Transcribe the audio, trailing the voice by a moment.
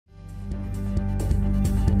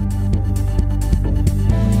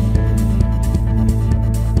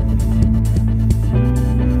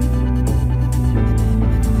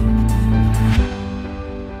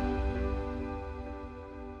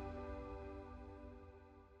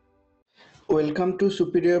Welcome to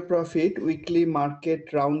Superior Profit Weekly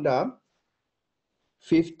Market Roundup,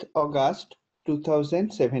 5th August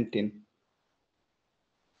 2017.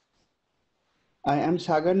 I am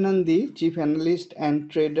Sagar Nandi, Chief Analyst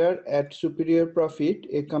and Trader at Superior Profit,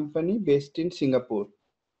 a company based in Singapore.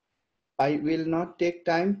 I will not take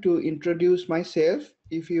time to introduce myself.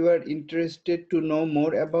 If you are interested to know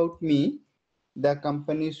more about me, the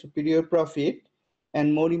company Superior Profit,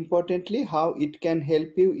 and more importantly, how it can help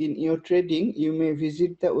you in your trading, you may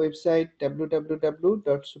visit the website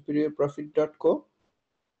www.superiorprofit.co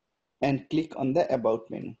and click on the About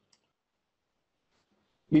menu.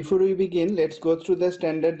 Before we begin, let's go through the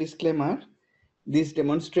standard disclaimer. This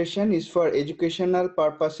demonstration is for educational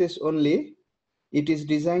purposes only. It is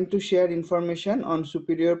designed to share information on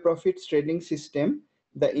Superior Profit's trading system.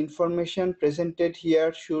 The information presented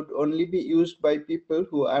here should only be used by people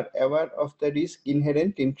who are aware of the risk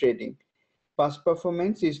inherent in trading. Past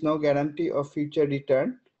performance is no guarantee of future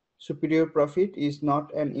return. Superior Profit is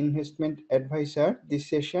not an investment advisor. This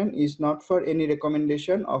session is not for any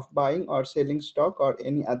recommendation of buying or selling stock or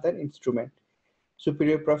any other instrument.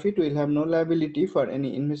 Superior Profit will have no liability for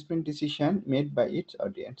any investment decision made by its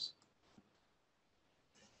audience.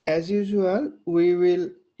 As usual, we will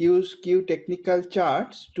use Q technical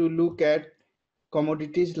charts to look at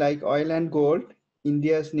commodities like oil and gold,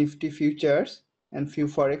 India's Nifty futures, and few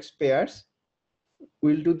forex pairs.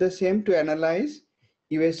 We'll do the same to analyze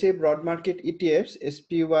USA broad market ETFs,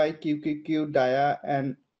 SPY, QQQ, DIA,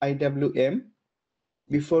 and IWM.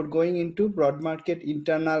 Before going into broad market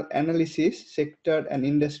internal analysis, sector and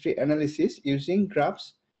industry analysis using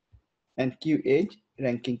graphs and QH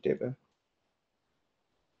ranking table.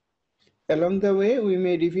 Along the way, we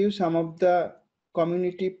may review some of the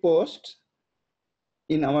community posts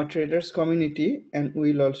in our traders community, and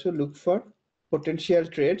we'll also look for potential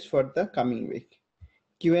trades for the coming week.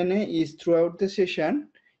 Q&A is throughout the session.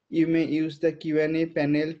 You may use the Q&A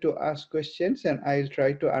panel to ask questions, and I'll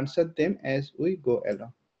try to answer them as we go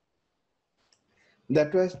along.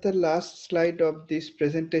 That was the last slide of this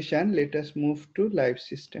presentation. Let us move to live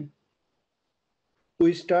system.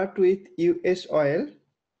 We start with US oil.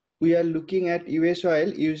 We are looking at US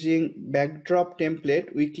oil using backdrop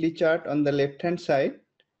template weekly chart on the left hand side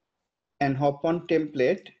and hop on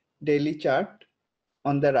template daily chart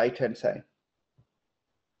on the right hand side.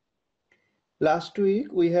 Last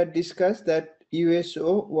week we had discussed that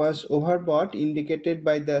USO was overbought, indicated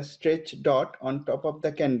by the stretch dot on top of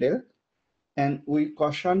the candle, and we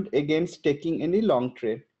cautioned against taking any long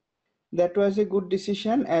trade. That was a good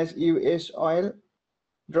decision as US oil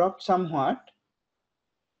dropped somewhat.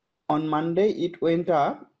 On Monday, it went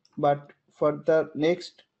up, but for the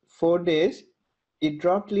next 4 days, it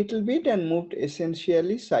dropped a little bit and moved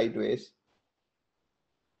essentially sideways.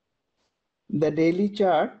 The daily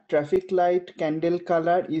chart, traffic light candle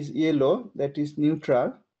color is yellow, that is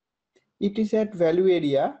neutral. It is at value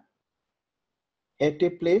area at a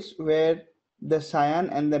place where the cyan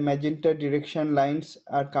and the magenta direction lines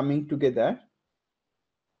are coming together.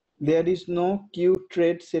 There is no Q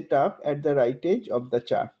trade setup at the right edge of the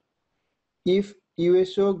chart. If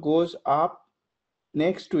USO goes up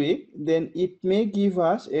next week, then it may give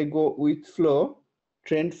us a go with flow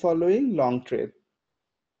trend following long trade.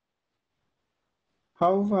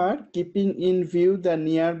 However, keeping in view the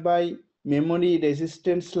nearby memory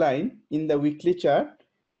resistance line in the weekly chart,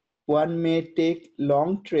 one may take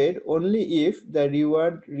long trade only if the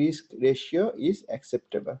reward risk ratio is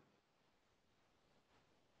acceptable.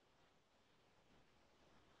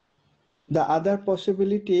 The other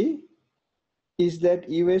possibility is that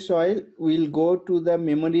US oil will go to the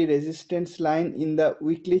memory resistance line in the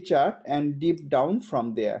weekly chart and dip down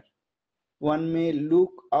from there. One may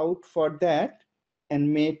look out for that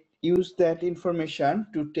and may use that information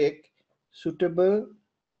to take suitable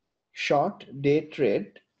short day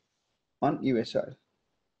trade on US oil.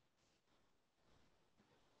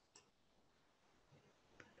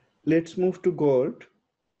 Let's move to gold.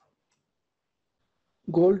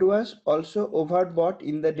 Gold was also overbought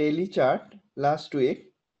in the daily chart last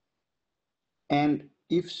week, and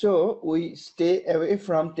if so, we stay away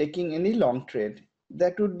from taking any long trade.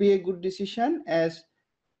 That would be a good decision as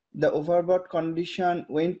the overbought condition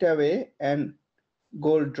went away and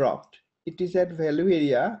gold dropped. It is at value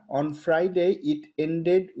area. On Friday, it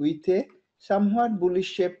ended with a somewhat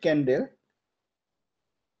bullish shape candle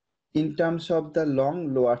in terms of the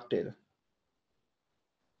long lower tail.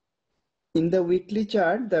 In the weekly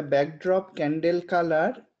chart, the backdrop candle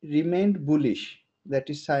color remained bullish, that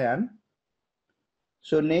is cyan.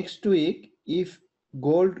 So next week, if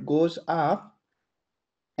gold goes up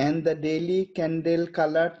and the daily candle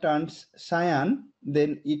color turns cyan,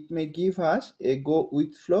 then it may give us a go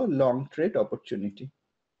with flow long trade opportunity.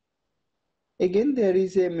 Again, there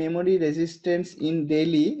is a memory resistance in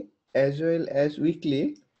daily as well as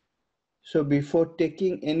weekly. So before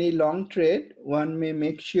taking any long trade, one may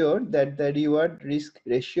make sure that the reward risk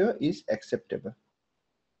ratio is acceptable.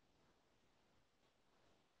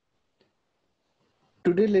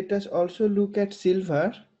 Today, let us also look at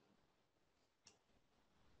silver.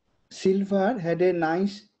 Silver had a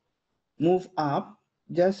nice move up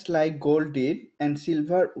just like gold did, and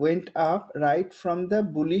silver went up right from the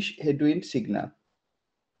bullish headwind signal.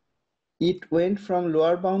 It went from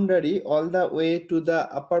lower boundary all the way to the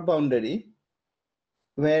upper boundary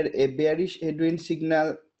where a bearish headwind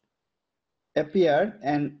signal appeared,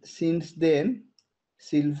 and since then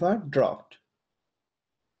silver dropped.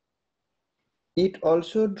 It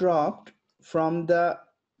also dropped from the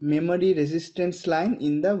memory resistance line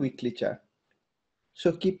in the weekly chart.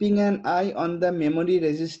 So keeping an eye on the memory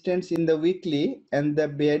resistance in the weekly and the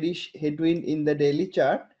bearish headwind in the daily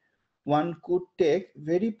chart, one could take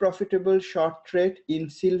very profitable short trade in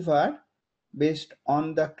silver based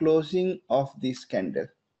on the closing of this candle.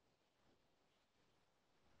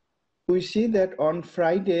 We see that on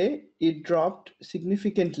Friday it dropped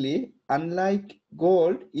significantly. Unlike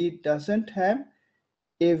gold, it doesn't have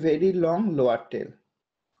a very long lower tail.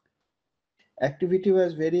 Activity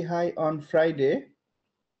was very high on Friday.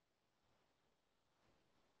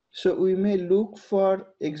 So we may look for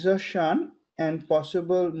exhaustion and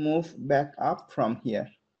possible move back up from here.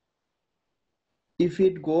 If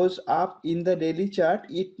it goes up in the daily chart,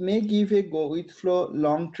 it may give a go with flow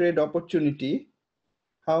long trade opportunity.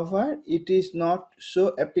 However, it is not so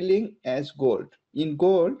appealing as gold. In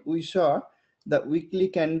gold, we saw the weekly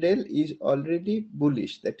candle is already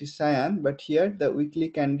bullish, that is cyan, but here the weekly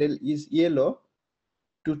candle is yellow.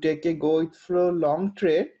 To take a go with flow long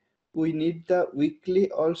trade, we need the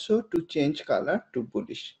weekly also to change color to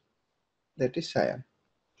bullish, that is cyan.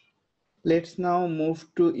 Let's now move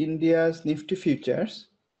to India's Nifty futures.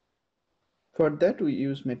 For that, we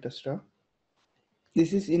use MetaStock.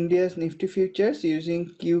 This is India's Nifty futures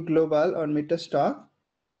using Q Global or MetaStock.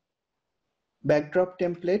 Backdrop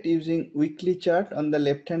template using weekly chart on the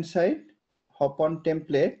left hand side, hop on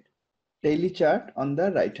template, daily chart on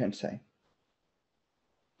the right hand side.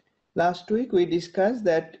 Last week we discussed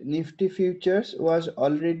that Nifty futures was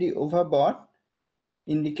already overbought,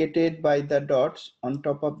 indicated by the dots on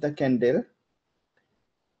top of the candle.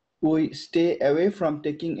 We stay away from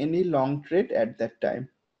taking any long trade at that time.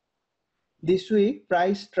 This week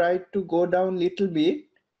price tried to go down little bit.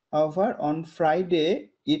 However, on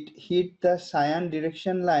Friday it hit the cyan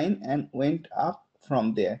direction line and went up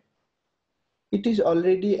from there. It is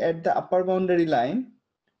already at the upper boundary line.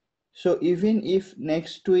 So even if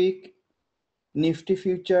next week Nifty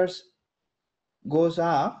futures goes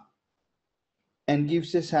up and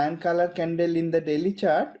gives a cyan color candle in the daily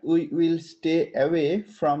chart, we will stay away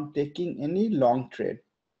from taking any long trade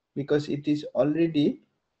because it is already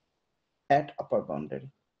at upper boundary.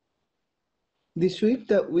 This week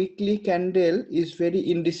the weekly candle is very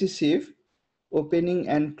indecisive, opening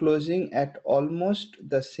and closing at almost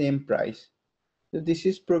the same price. So this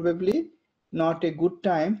is probably not a good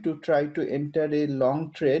time to try to enter a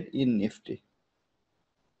long trade in Nifty.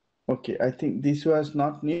 Okay, I think this was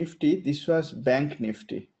not Nifty, this was Bank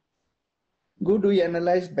Nifty. Good, we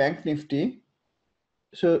analyzed Bank Nifty.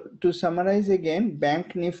 So to summarize again,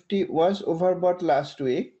 Bank Nifty was overbought last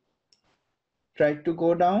week, tried to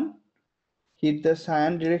go down, hit the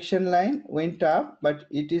cyan direction line, went up, but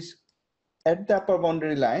it is at the upper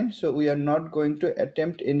boundary line, so we are not going to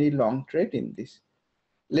attempt any long trade in this.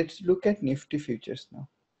 Let's look at Nifty futures now.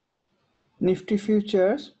 Nifty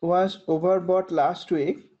futures was overbought last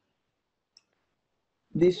week.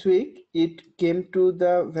 This week it came to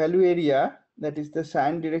the value area, that is the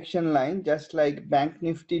cyan direction line, just like Bank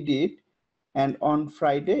Nifty did, and on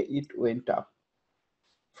Friday it went up.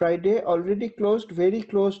 Friday already closed very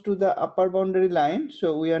close to the upper boundary line,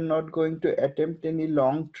 so we are not going to attempt any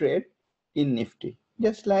long trade in Nifty,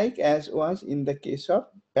 just like as was in the case of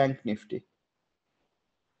Bank Nifty.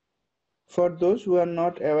 For those who are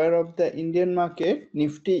not aware of the Indian market,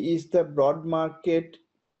 Nifty is the broad market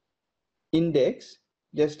index,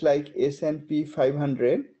 just like S&P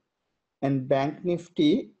 500, and Bank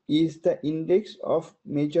Nifty is the index of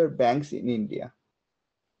major banks in India.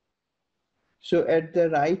 So at the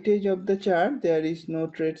right edge of the chart, there is no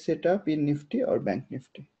trade setup in Nifty or Bank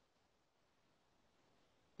Nifty.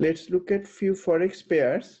 Let's look at few forex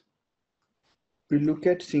pairs. We look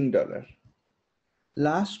at Sing dollar.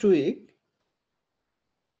 Last week,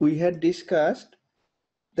 we had discussed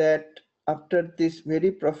that after this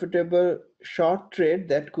very profitable short trade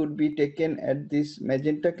that could be taken at this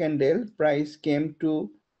magenta candle, price came to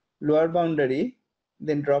lower boundary,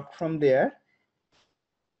 then dropped from there.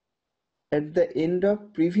 At the end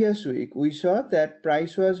of previous week, we saw that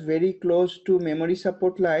price was very close to memory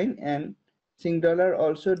support line, and Sing dollar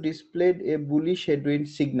also displayed a bullish headwind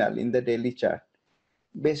signal in the daily chart.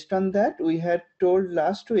 Based on that, we had told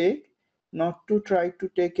last week not to try to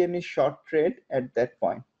take any short trade at that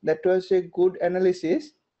point. That was a good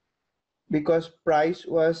analysis because price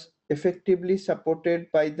was effectively supported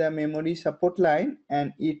by the memory support line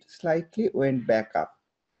and it slightly went back up.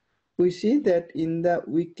 We see that in the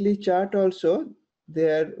weekly chart also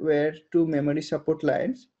there were two memory support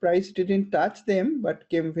lines. Price didn't touch them but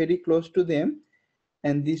came very close to them,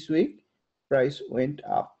 and this week price went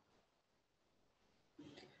up.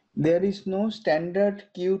 There is no standard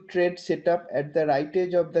Q trade setup at the right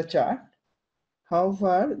edge of the chart.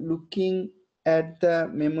 However, looking at the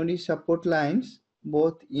memory support lines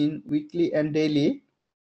both in weekly and daily,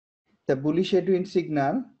 the bullish headwind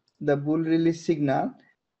signal, the bull release signal,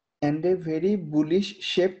 and a very bullish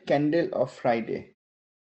shape candle of Friday,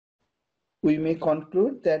 we may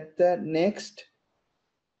conclude that the next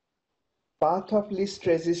path of least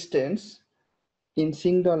resistance in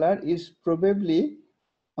Sing dollar is probably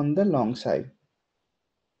on the long side.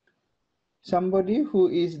 Somebody who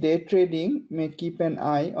is day trading may keep an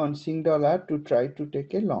eye on Sing dollar to try to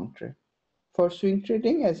take a long trade. For swing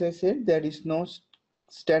trading, as I said, there is no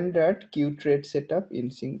standard Q trade setup in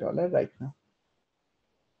Sing dollar right now.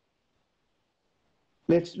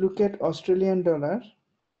 Let's look at Australian dollar.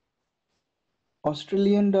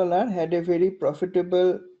 Australian dollar had a very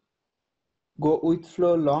profitable go with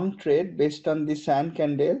flow long trade based on the sun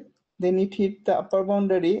candle. Then it hit the upper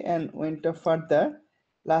boundary and went up further.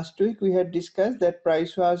 Last week we had discussed that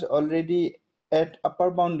price was already at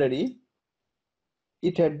upper boundary.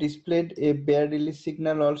 It had displayed a bear release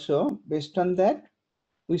signal also. Based on that,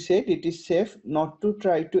 we said it is safe not to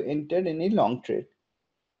try to enter any long trade.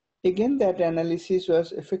 Again, that analysis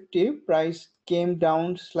was effective. Price came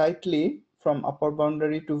down slightly from upper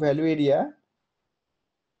boundary to value area.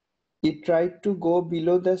 It tried to go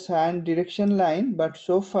below the cyan direction line, but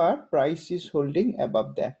so far price is holding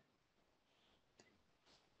above that.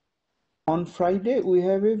 On Friday, we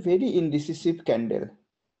have a very indecisive candle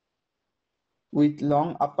with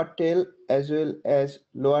long upper tail as well as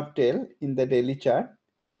lower tail in the daily chart.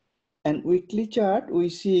 And weekly chart, we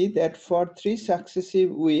see that for 3 successive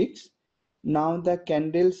weeks, now the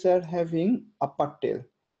candles are having upper tail.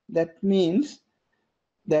 That means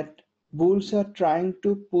that bulls are trying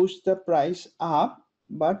to push the price up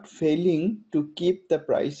but failing to keep the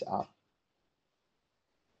price up.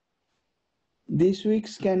 This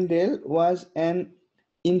week's candle was an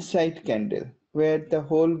inside candle where the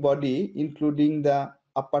whole body, including the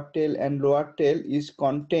upper tail and lower tail, is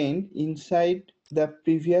contained inside the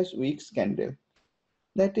previous week's candle.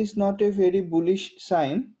 That is not a very bullish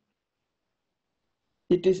sign.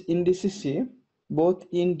 It is indecisive both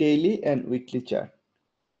in daily and weekly chart.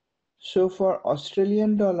 So for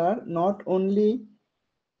Australian dollar, not only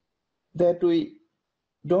that we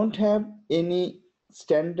don't have any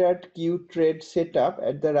standard Q trade setup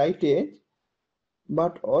at the right edge,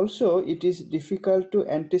 but also it is difficult to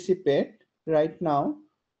anticipate right now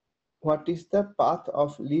what is the path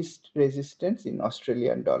of least resistance in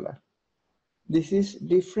Australian dollar. This is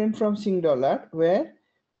different from Sing dollar, where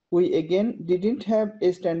we again didn't have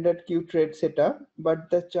a standard Q trade setup, but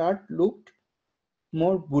the chart looked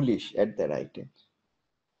more bullish at the right edge.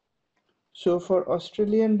 So for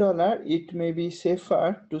Australian dollar, it may be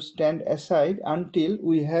safer to stand aside until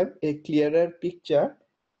we have a clearer picture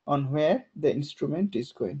on where the instrument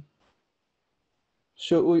is going.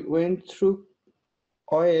 So we went through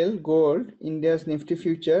oil, gold, India's Nifty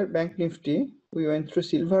future, Bank Nifty. We went through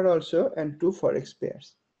silver also and 2 forex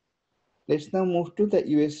pairs. Let's now move to the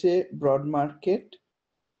USA broad market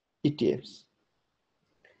ETFs.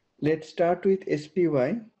 Let's start with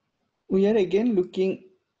SPY. We are again looking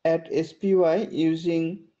at SPY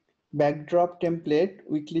using backdrop template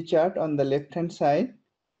weekly chart on the left hand side,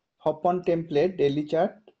 hop on template daily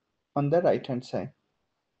chart on the right hand side.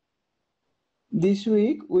 This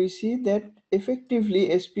week we see that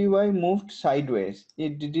effectively SPY moved sideways.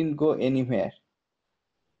 It didn't go anywhere.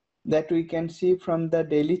 That we can see from the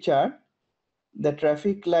daily chart. The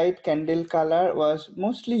traffic light candle color was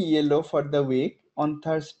mostly yellow for the week. On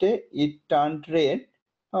Thursday it turned red.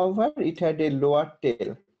 However, it had a lower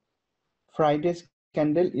tail. Friday's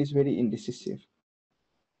candle is very indecisive.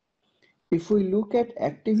 If we look at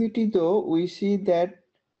activity though, we see that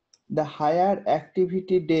the higher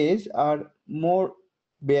activity days are more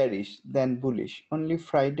bearish than bullish. Only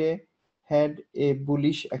Friday had a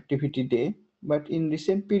bullish activity day, but in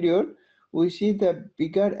recent period we see the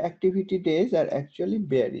bigger activity days are actually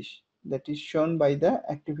bearish. That is shown by the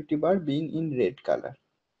activity bar being in red color.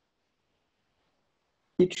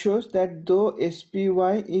 It shows that though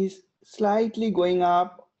SPY is slightly going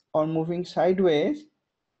up or moving sideways,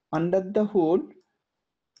 under the hood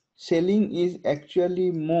selling is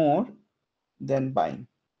actually more than buying.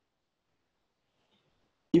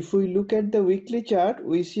 If we look at the weekly chart,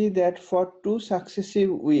 we see that for 2 successive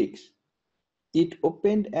weeks, it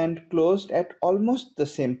opened and closed at almost the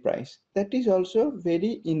same price. That is also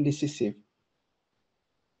very indecisive.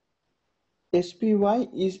 SPY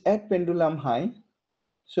is at pendulum high,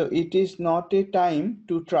 so it is not a time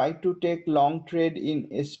to try to take long trade in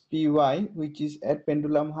SPY, which is at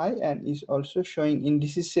pendulum high and is also showing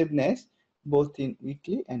indecisiveness both in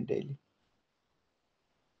weekly and daily.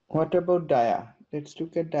 What about DIA? Let's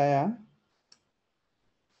look at DIA.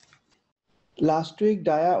 Last week,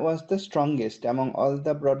 DIA was the strongest among all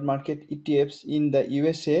the broad market ETFs in the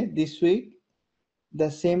USA. This week,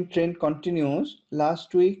 the same trend continues.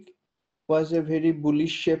 Last week was a very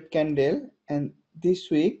bullish shape candle, and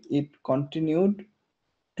this week it continued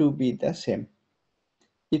to be the same.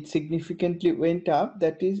 It significantly went up.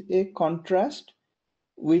 That is a contrast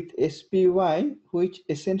with SPY, which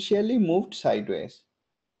essentially moved sideways.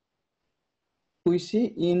 We see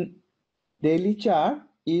in daily chart,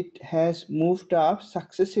 it has moved up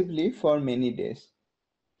successively for many days.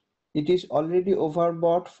 It is already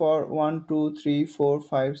overbought for 1, 2, 3, 4,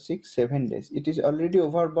 5, 6, 7 days. It is already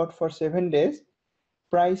overbought for 7 days.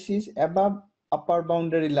 Price is above upper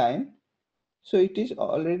boundary line. So it is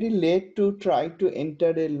already late to try to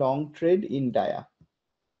enter a long trade in DIA.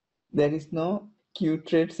 There is no Q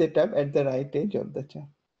trade setup at the right edge of the chart.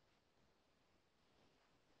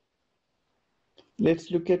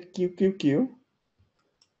 Let's look at QQQ.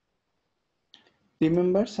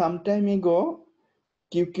 Remember, some time ago,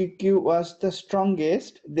 QQQ was the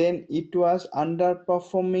strongest, then it was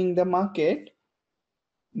underperforming the market,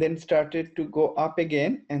 then started to go up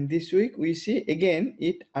again, and this week we see again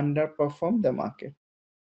it underperformed the market.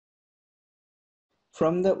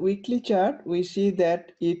 From the weekly chart, we see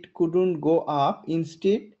that it couldn't go up.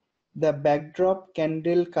 Instead, the backdrop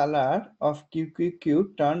candle color of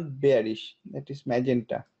QQQ turned bearish, that is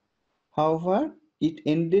magenta. However, it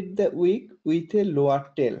ended the week with a lower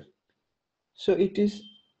tail. So it is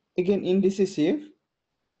again indecisive.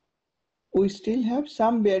 We still have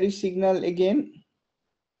some bearish signal again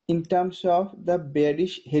in terms of the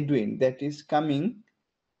bearish headwind that is coming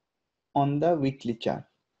on the weekly chart.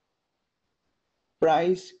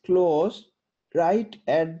 Price closed right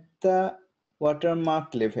at the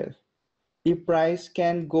watermark level. If price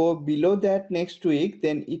can go below that next week,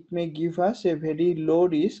 then it may give us a very low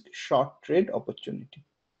risk short trade opportunity.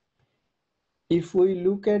 If we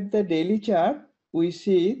look at the daily chart, we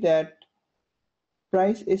see that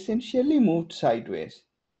price essentially moved sideways,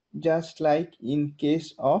 just like in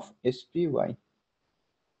case of SPY.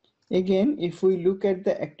 Again, if we look at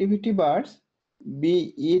the activity bars,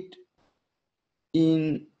 be it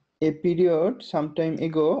in a period some time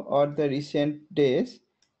ago or the recent days,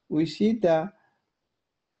 we see the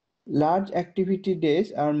large activity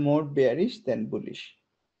days are more bearish than bullish.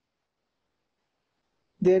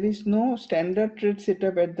 There is no standard trade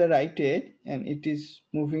setup at the right edge, and it is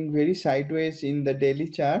moving very sideways in the daily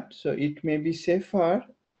chart, so it may be safer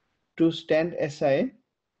to stand aside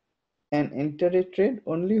and enter a trade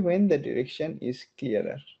only when the direction is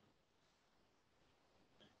clearer.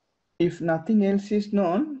 If nothing else is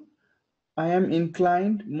known, I am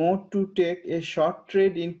inclined more to take a short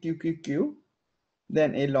trade in QQQ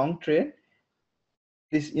than a long trade.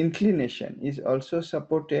 This inclination is also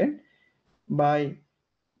supported by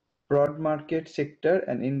broad market sector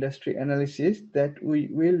and industry analysis that we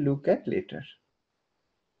will look at later.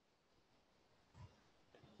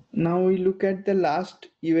 Now we look at the last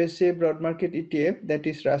USA broad market ETF, that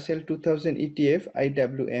is Russell 2000 ETF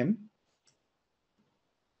IWM.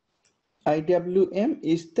 IWM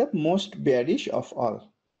is the most bearish of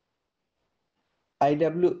all.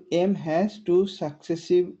 IWM has 2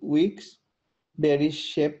 successive weeks bearish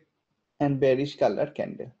shape and bearish color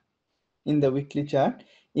candle in the weekly chart.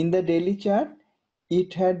 In the daily chart,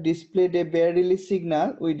 it had displayed a bear release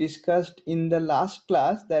signal. We discussed in the last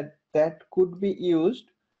class that could be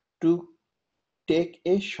used to take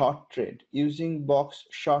a short trade using box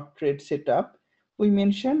short trade setup. We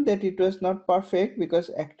mentioned that it was not perfect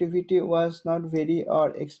because activity was not very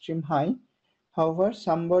or extreme high. However,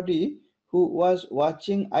 somebody who was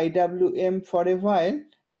watching IWM for a while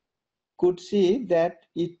could see that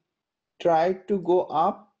it tried to go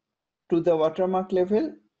up to the watermark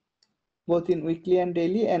level both in weekly and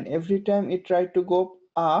daily, and every time it tried to go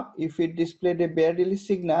up, if it displayed a bear release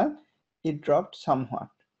signal, it dropped somewhat.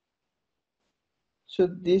 So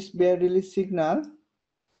this bear release signal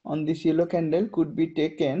on this yellow candle could be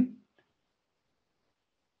taken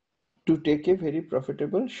to take a very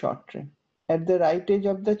profitable short trade. At the right edge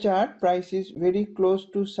of the chart, price is very close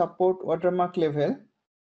to support watermark level,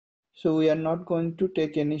 so we are not going to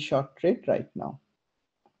take any short trade right now.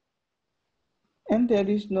 And there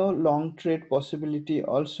is no long trade possibility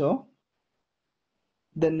also.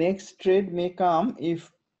 The next trade may come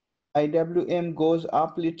if IWM goes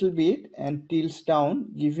up little bit and tilts down,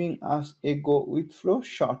 giving us a go with flow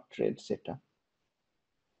short trade setup.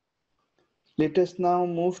 Let us now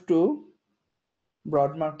move to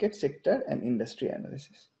broad market sector and industry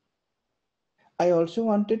analysis. I also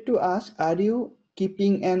wanted to ask, are you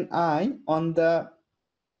keeping an eye on the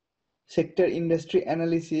sector industry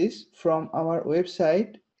analysis from our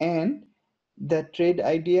website and the trade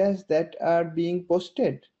ideas that are being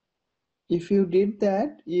posted? If you did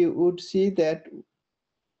that, you would see that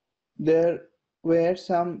there were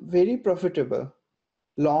some very profitable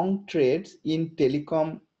long trades in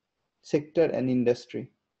telecom sector and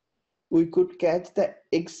industry. We could catch the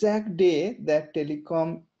exact day that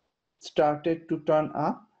telecom started to turn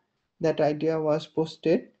up. That idea was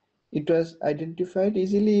posted. It was identified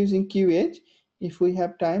easily using QH. If we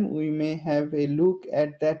have time, we may have a look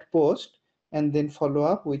at that post and then follow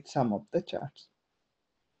up with some of the charts.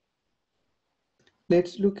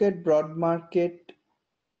 Let's look at broad market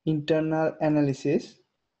internal analysis.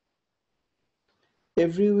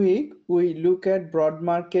 Every week, we look at broad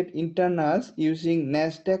market internals using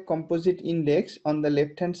NASDAQ Composite Index on the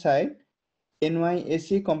left-hand side,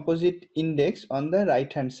 NYSE Composite Index on the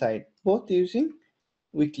right-hand side, both using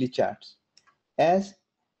weekly charts. As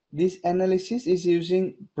this analysis is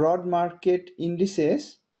using broad market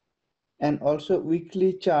indices and also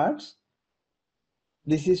weekly charts,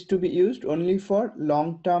 this is to be used only for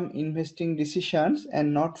long-term investing decisions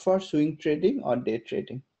and not for swing trading or day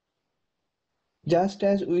trading. Just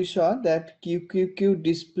as we saw that QQQ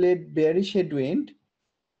displayed bearish headwind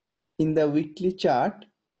in the weekly chart,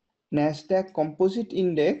 NASDAQ Composite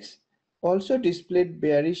Index also displayed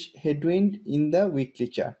bearish headwind in the weekly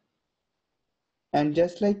chart. And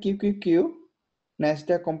just like QQQ,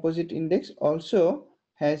 NASDAQ Composite Index also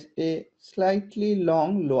has a slightly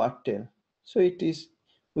long lower tail. So it is,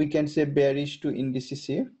 we can say, bearish to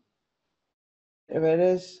indecisive.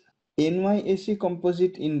 Whereas NYSE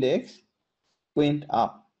Composite Index went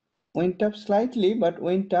up slightly, but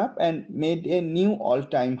went up and made a new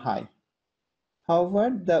all-time high.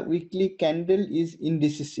 However, the weekly candle is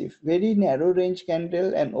indecisive, very narrow range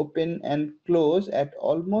candle and open and close at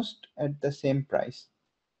almost at the same price.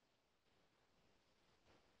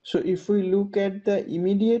 So if we look at the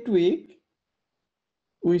immediate week,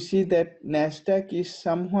 we see that NASDAQ is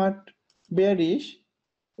somewhat bearish,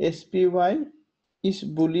 SPY is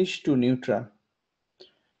bullish to neutral.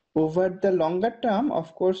 Over the longer term,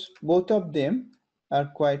 of course, both of them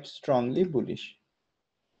are quite strongly bullish.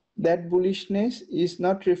 That bullishness is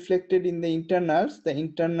not reflected in the internals. The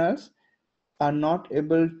internals are not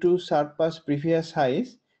able to surpass previous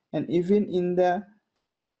highs, and even in the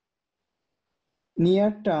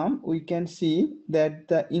near term, we can see that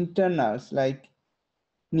the internals like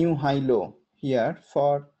new high low here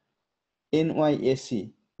for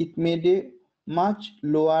NYSE, it made a much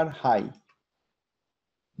lower high,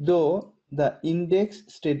 though the index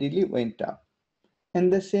steadily went up.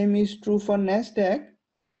 And the same is true for NASDAQ.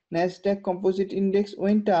 NASDAQ Composite Index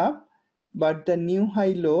went up, but the new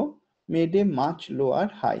high low made a much lower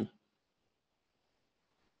high.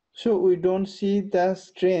 So we don't see the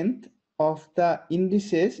strength of the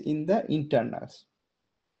indices in the internals.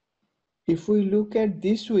 If we look at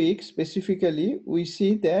this week specifically, we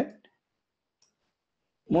see that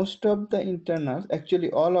most of the internals,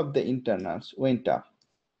 actually all of the internals went up.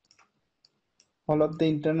 All of the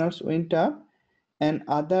internals went up, and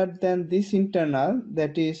other than this internal,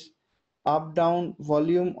 that is up down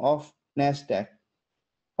volume of NASDAQ,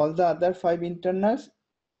 all the other 5 internals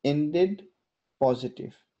ended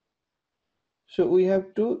positive. So we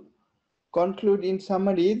have to conclude in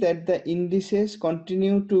summary that the indices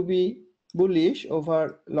continue to be bullish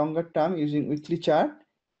over longer term using weekly chart.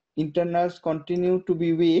 Internals continue to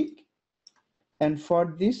be weak, and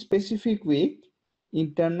for this specific week,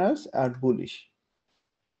 internals are bullish.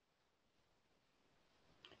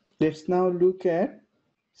 Let's now look at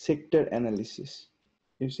sector analysis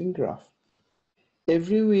using graph.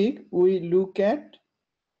 Every week we look at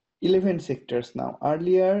 11 sectors now.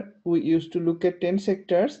 Earlier we used to look at 10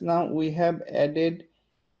 sectors. Now we have added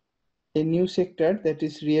a new sector, that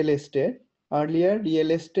is real estate. Earlier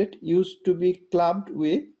real estate used to be clubbed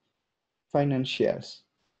with financials.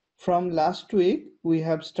 From last week we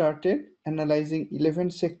have started analyzing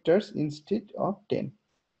 11 sectors instead of 10.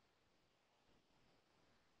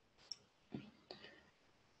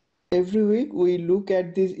 Every week we look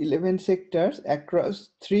at these 11 sectors across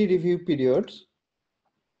 3 review periods.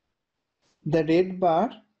 The red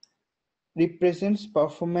bar represents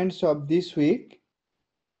performance of this week.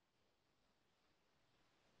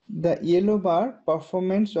 The yellow bar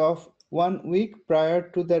performance of 1 week prior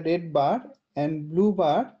to the red bar, and blue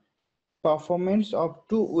bar performance of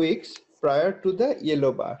 2 weeks prior to the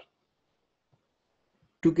yellow bar.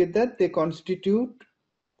 Together they constitute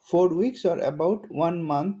 4 weeks or about 1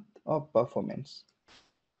 month of performance.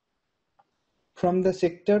 From the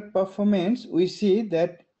sector performance, we see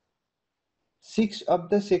that 6 of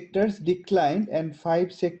the sectors declined and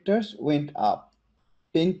 5 sectors went up,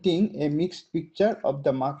 painting a mixed picture of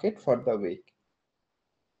the market for the week.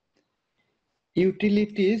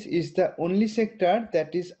 Utilities is the only sector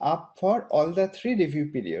that is up for all the 3 review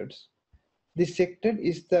periods. This sector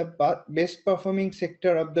is the best performing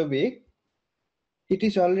sector of the week. It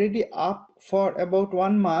is already up for about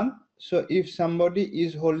 1 month. So if somebody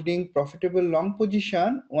is holding profitable long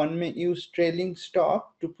position, one may use trailing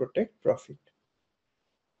stop to protect profit.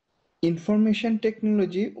 Information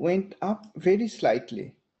technology went up very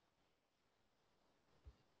slightly.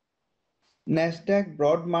 Nasdaq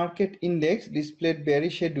Broad Market Index displayed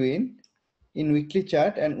bearish headwind in weekly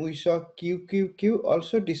chart, and we saw QQQ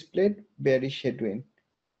also displayed bearish headwind.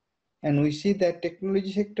 And we see that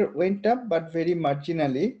technology sector went up but very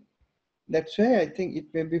marginally. That's why I think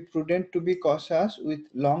it may be prudent to be cautious with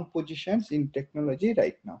long positions in technology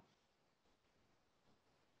right now.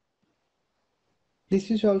 This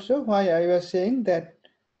is also why I was saying that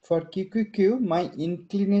for QQQ, my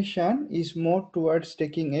inclination is more towards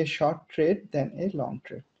taking a short trade than a long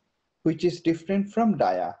trade, which is different from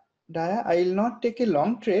DIA. DIA, I will not take a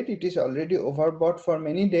long trade. It is already overbought for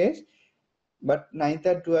many days, but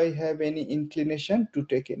neither do I have any inclination to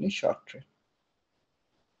take any short trade.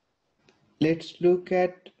 Let's look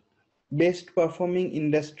at best performing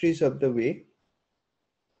industries of the week.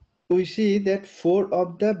 We see that 4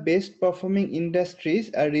 of the best performing industries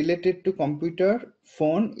are related to computer,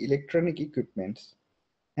 phone, electronic equipments,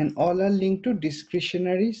 and all are linked to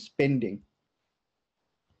discretionary spending.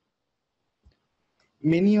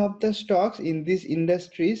 Many of the stocks in these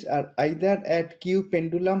industries are either at Q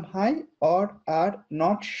pendulum high or are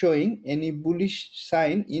not showing any bullish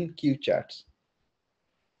sign in Q charts.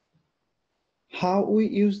 How we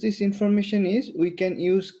use this information is we can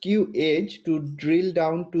use Q edge to drill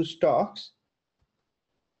down to stocks,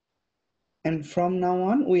 and from now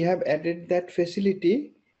on we have added that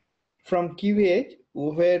facility from Q edge,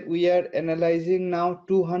 where we are analyzing now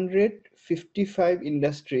 255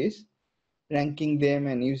 industries, ranking them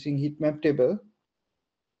and using heat map table.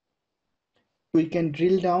 We can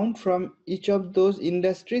drill down from each of those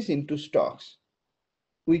industries into stocks.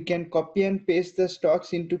 We can copy and paste the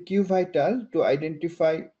stocks into Q Vital to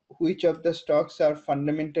identify which of the stocks are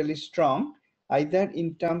fundamentally strong, either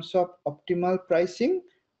in terms of optimal pricing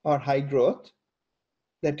or high growth,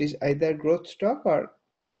 that is either growth stock or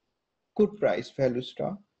good price value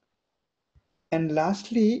stock. And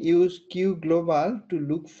lastly, use Q Global to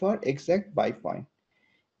look for exact buy point.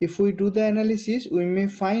 If we do the analysis, we may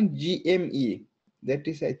find GME, that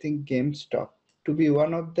is I think GameStop, to be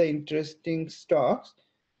one of the interesting stocks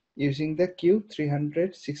using the Q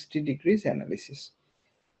 360 degrees analysis.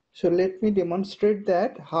 So let me demonstrate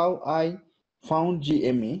that how I found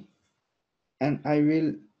GME, and I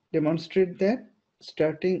will demonstrate that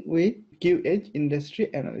starting with Q Edge Industry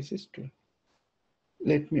Analysis tool.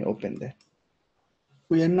 Let me open that.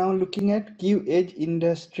 We are now looking at Q Edge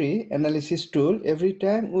Industry Analysis tool. Every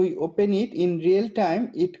time we open it in real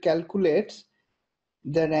time, it calculates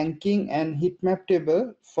the ranking and heat map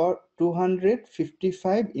table for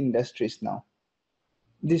 255 industries now.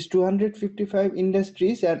 These 255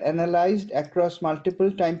 industries are analyzed across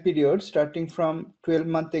multiple time periods, starting from 12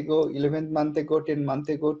 months ago, 11 months ago, 10 months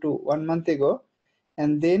ago to 1 month ago,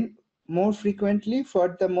 and then more frequently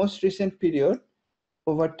for the most recent period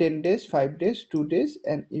over 10 days, 5 days, 2 days,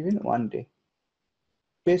 and even 1 day.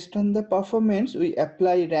 Based on the performance, we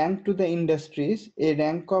apply rank to the industries. A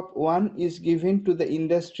rank of 1 is given to the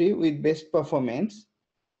industry with best performance,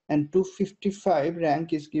 and 255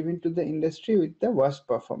 rank is given to the industry with the worst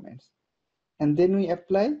performance. And then we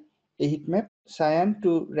apply a heat map, cyan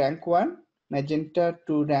to rank 1, magenta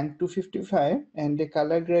to rank 255, and a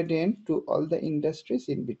color gradient to all the industries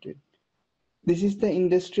in between. This is the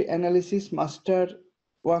industry analysis master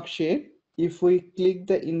worksheet. If we click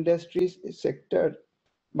the industries sector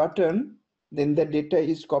button, then the data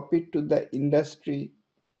is copied to the industry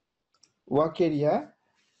work area,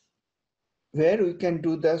 where we can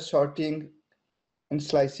do the sorting and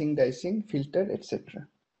slicing, dicing, filter, etc.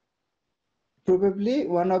 Probably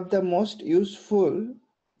one of the most useful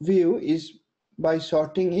view is by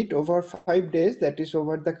sorting it over 5 days, that is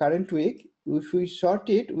over the current week. If we sort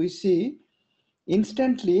it, we see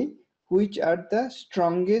instantly which are the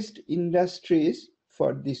strongest industries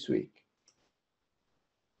for this week.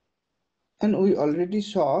 And we already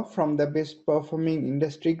saw from the best performing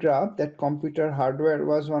industry graph that computer hardware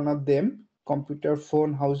was one of them, computer,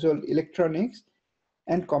 phone, household electronics,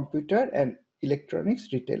 and computer and electronics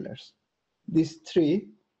retailers. These three,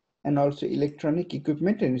 and also electronic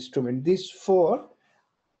equipment and instrument. These four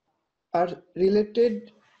are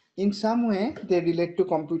related in some way. They relate to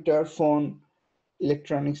computer, phone,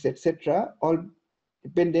 electronics, etc., all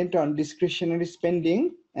dependent on discretionary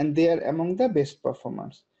spending, and they are among the best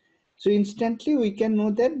performers. So instantly we can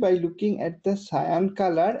know that by looking at the cyan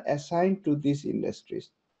color assigned to these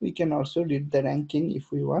industries. We can also read the ranking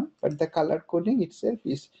if we want, but the color coding itself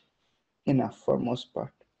is enough for most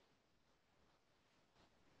part.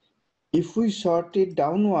 If we sort it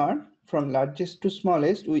downward from largest to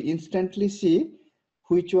smallest, we instantly see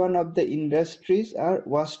which one of the industries are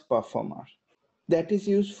worst performer. That is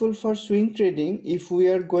useful for swing trading. If we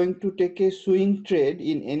are going to take a swing trade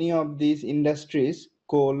in any of these industries,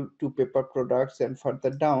 coal to paper products and further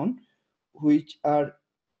down, which are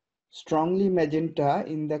strongly magenta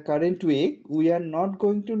in the current week, we are not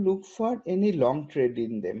going to look for any long trade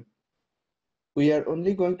in them. We are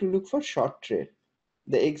only going to look for short trade.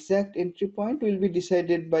 The exact entry point will be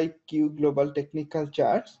decided by Q global technical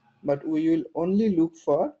charts, but we will only look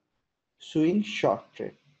for swing short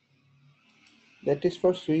trade. That is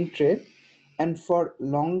for swing trade. And for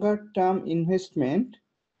longer term investment,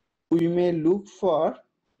 we may look for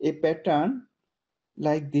a pattern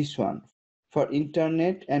like this one for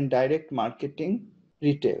internet and direct marketing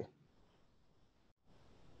retail.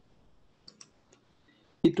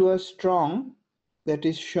 It was strong, that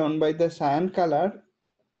is shown by the cyan color,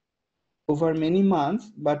 over many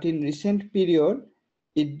months, but in recent period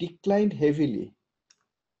it declined heavily.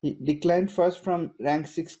 It declined first from rank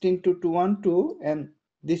 16 to 212, and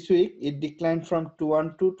this week it declined from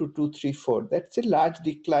 212 to 234. That's a large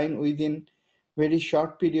decline within very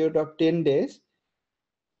short period of 10 days.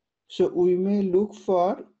 So we may look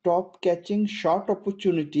for top catching short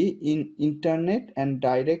opportunity in internet and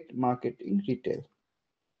direct marketing retail.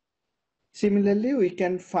 Similarly, we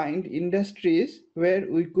can find industries where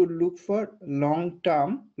we could look for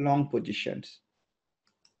long-term long positions.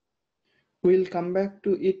 We'll come back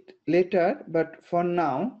to it later, but for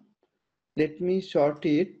now, let me sort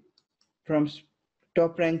it from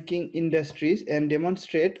top ranking industries and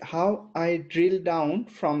demonstrate how I drill down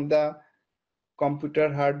from the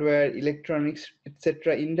computer, hardware, electronics,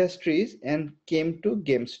 etc. industries and came to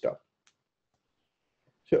GameStop.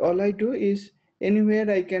 So all I do is anywhere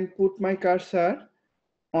I can put my cursor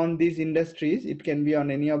on these industries. It can be on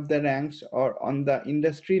any of the ranks or on the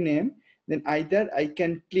industry name. Then either I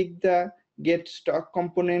can click the Get Stock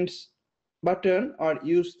Components button or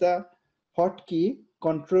use the hotkey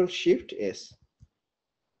Ctrl+Shift+S.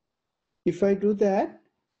 If I do that,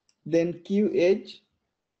 then QEdge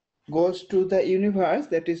goes to the universe,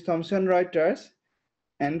 that is Thomson Reuters,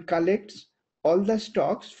 and collects all the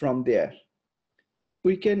stocks from there.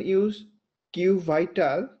 We can use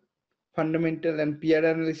QVital fundamental and peer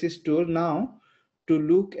analysis tool now to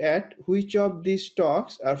look at which of these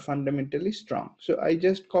stocks are fundamentally strong. So I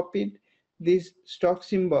just copied these stock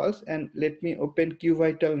symbols and let me open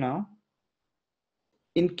QVital now.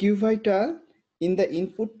 In QVital, in the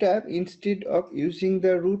input tab, instead of using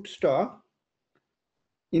the root stock,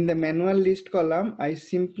 in the manual list column, I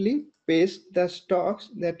simply paste the stocks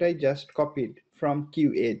that I just copied from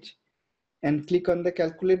QEdge and click on the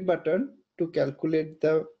calculate button to calculate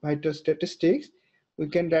the vital statistics. We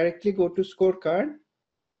can directly go to scorecard,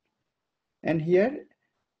 and here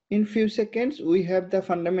in few seconds we have the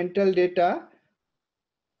fundamental data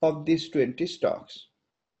of these 20 stocks.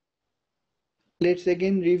 Let's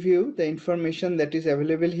again review the information that is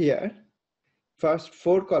available here. First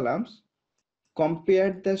 4 columns,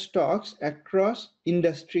 compare the stocks across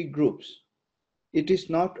industry groups. It is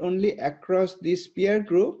not only across this peer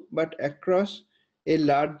group, but across a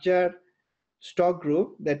larger stock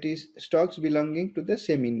group, that is stocks belonging to the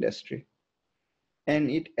same industry. And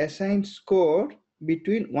it assigns score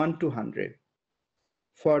between 1 to 100.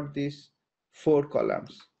 for these 4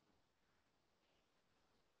 columns.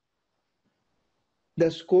 The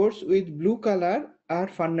scores with blue color are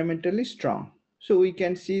fundamentally strong. So we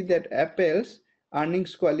can see that Apple's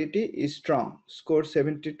earnings quality is strong, score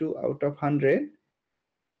 72 out of 100.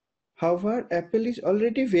 However, Apple is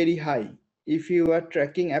already very high. If you are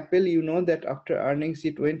tracking Apple, you know that after earnings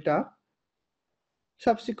it went up.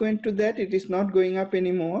 Subsequent to that, it is not going up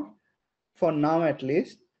anymore, for now at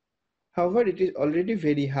least. However, it is already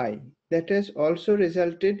very high. That has also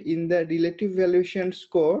resulted in the relative valuation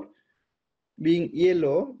score being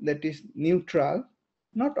yellow, that is neutral,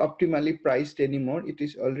 not optimally priced anymore. It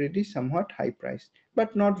is already somewhat high priced,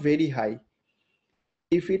 but not very high.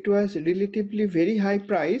 If it was relatively very high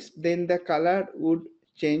priced, then the color would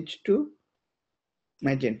change to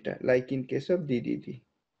magenta, like in case of DDD.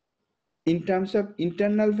 In terms of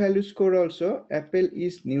internal value score also, Apple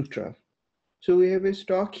is neutral. So we have a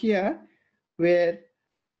stock here where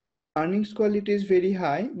earnings quality is very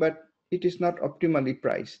high, but it is not optimally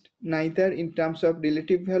priced, neither in terms of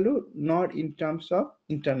relative value nor in terms of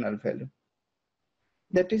internal value.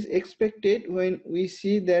 That is expected when we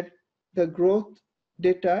see that the growth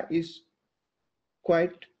data is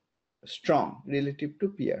quite strong relative to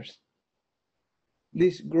peers.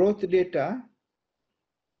 This growth data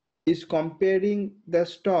is comparing the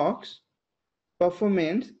stocks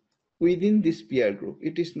performance within this peer group.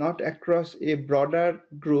 It is not across a broader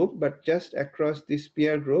group, but just across this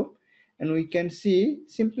peer group. And we can see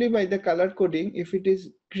simply by the color coding, if it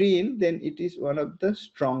is green, then it is one of the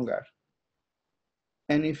stronger.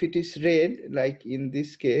 And if it is red, like in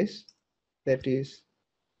this case, that is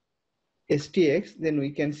STX, then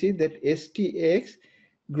we can see that STX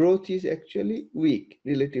growth is actually weak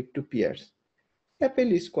relative to peers.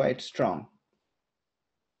 Apple is quite strong.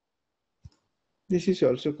 This is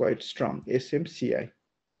also quite strong, SMCI.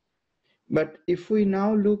 But if we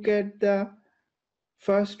now look at the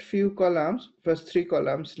first few columns, first 3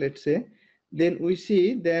 columns, let's say, then we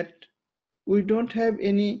see that we don't have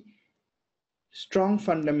any strong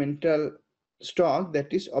fundamental stock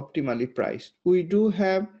that is optimally priced. We do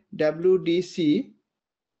have WDC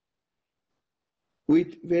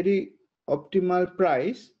with very optimal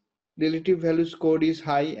price. Relative value score is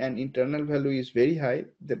high and internal value is very high,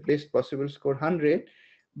 the best possible score 100,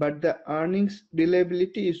 but the earnings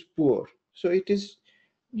reliability is poor. So it is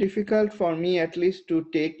difficult for me at least to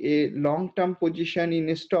take a long-term position in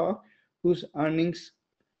a stock whose earnings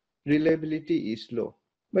reliability is low.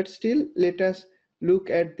 But still, let us look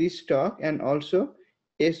at this stock and also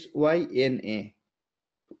SYNA.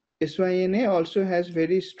 SYNA also has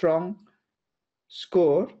very strong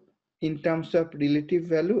score in terms of relative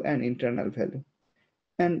value and internal value.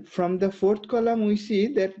 And from the 4th column, we see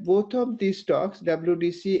that both of these stocks,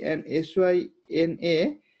 WDC and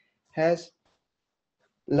SYNA, has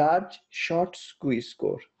large short squeeze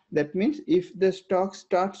score. That means if the stock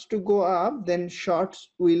starts to go up, then shorts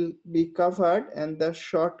will be covered and the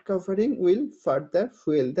short covering will further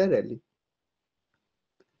fuel the rally.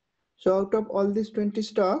 So out of all these 20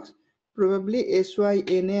 stocks, probably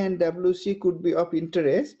SYNA and WC could be of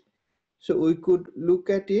interest. So we could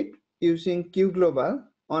look at it using Q Global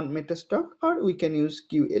on Metastock, or we can use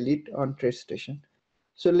Q Elite on TradeStation.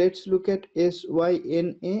 So let's look at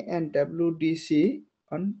SYNA and WDC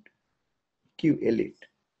on Q Elite.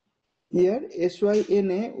 Here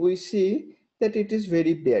SYNA, we see that it is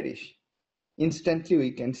very bearish. Instantly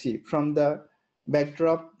we can see from the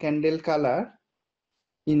backdrop candle color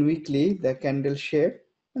in weekly, the candle shape,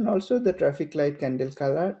 and also the traffic light candle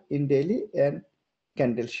color in daily and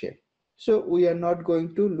candle shape. So we are not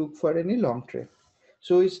going to look for any long trade.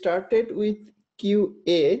 So we started with Q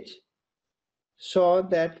Edge, saw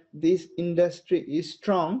that this industry is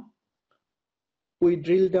strong. We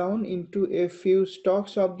drill down into a few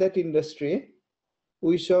stocks of that industry.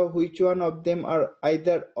 We saw which one of them are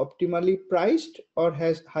either optimally priced or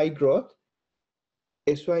has high growth.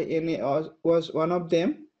 SYNA was one of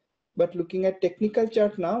them. But looking at technical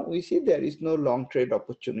chart now, we see there is no long trade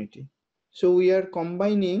opportunity. So we are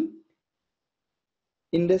combining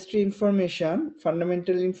industry information,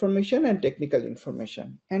 fundamental information, and technical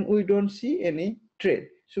information. And we don't see any trade.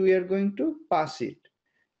 So we are going to pass it.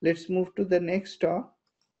 Let's move to the next stock,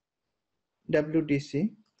 WDC.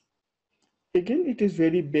 Again, it is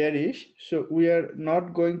very bearish. So we are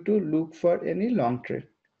not going to look for any long trade.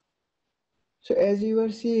 So as you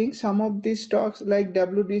are seeing, some of these stocks like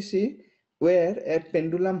WDC were at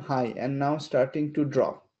pendulum high and now starting to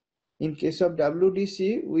drop. In case of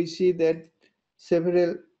WDC, we see that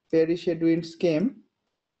several bearish headwinds came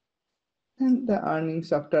and the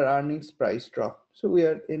earnings after earnings price drop. So we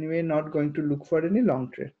are anyway not going to look for any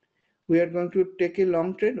long trade. We are going to take a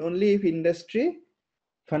long trade only if industry,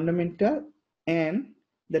 fundamental, and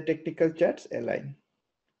the technical charts align.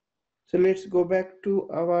 So let's go back to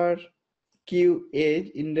our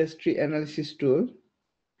Q-Edge industry analysis tool.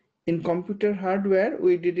 In computer hardware,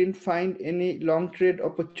 we didn't find any long trade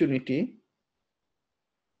opportunity.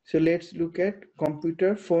 So let's look at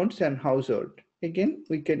computer, phones, and household. Again,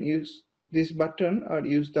 we can use this button or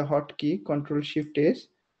use the hotkey Ctrl+Shift+S.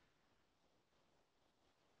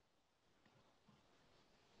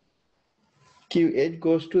 Q-Edge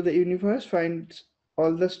goes to the universe, finds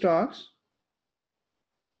all the stocks.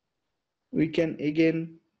 We can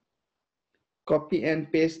again copy and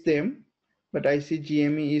paste them, but I see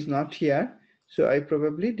GME is not here, so I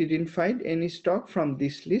probably didn't find any stock from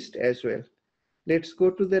this list as well. Let's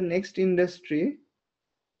go to the next industry,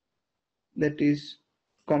 that is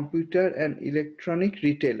computer and electronic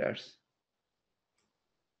retailers.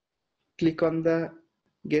 Click on the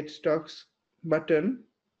Get Stocks button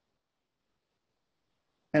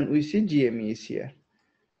and we see GME is here.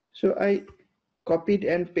 So I copied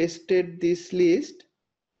and pasted this list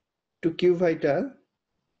to QVital.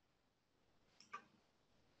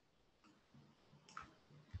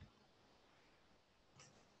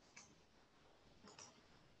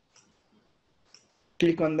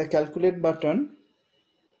 Click on the Calculate button,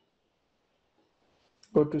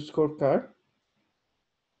 go to Scorecard,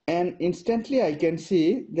 and instantly I can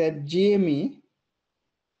see that GME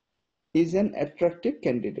is an attractive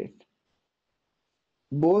candidate,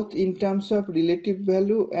 both in terms of relative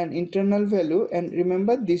value and internal value. And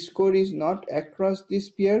remember, this score is not across this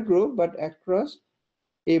peer group, but across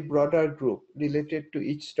a broader group related to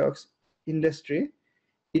each stock's industry.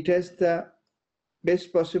 It has the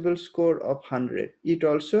best possible score of 100. It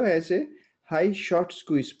also has a high short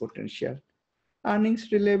squeeze potential.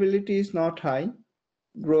 Earnings reliability is not high.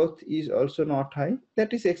 Growth is also not high.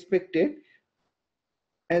 That is expected.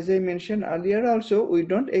 As I mentioned earlier also, we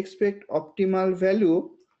don't expect optimal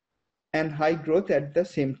value and high growth at the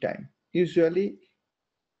same time. Usually,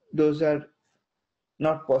 those are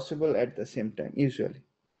not possible at the same time, usually.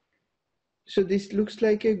 So this looks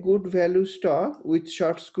like a good value stock with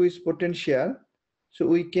short squeeze potential. So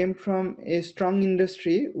we came from a strong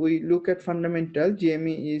industry. We look at fundamental.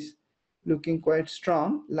 GME is looking quite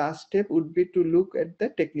strong. Last step would be to look at the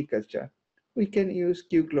technical chart. We can use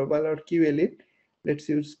Q Global or Q Elite. Let's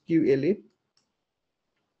use Q Elite.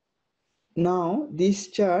 Now this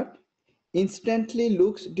chart instantly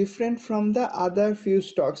looks different from the other few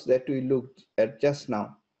stocks that we looked at just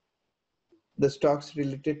now. The stocks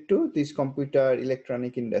related to this computer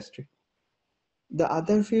electronic industry. The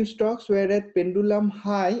other few stocks were at pendulum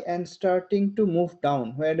high and starting to move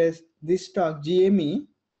down, whereas this stock GME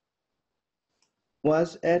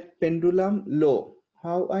was at pendulum low.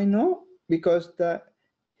 How I know? Because the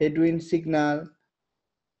headwind signal,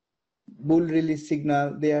 bull release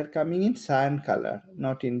signal, they are coming in cyan color,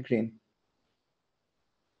 not in green.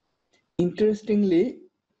 Interestingly,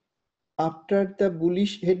 after the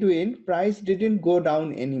bullish headwind, price didn't go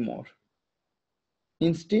down anymore.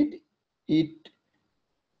 Instead, it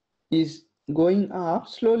is going up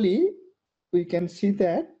slowly. We can see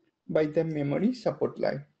that by the memory support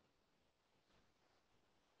line.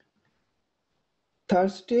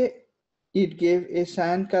 Thursday, it gave a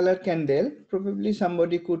cyan color candle. Probably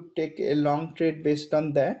somebody could take a long trade based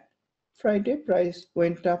on that. Friday, price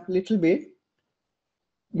went up a little bit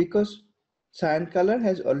because cyan color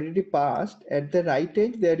has already passed. At the right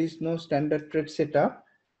edge, there is no standard trade setup.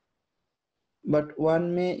 But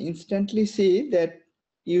one may instantly see that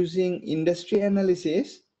using industry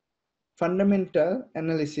analysis, fundamental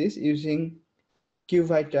analysis using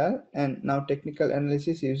QVital, and now technical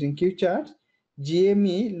analysis using Q charts,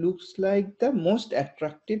 GME looks like the most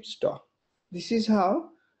attractive stock. This is how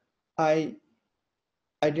I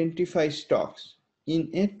identify stocks in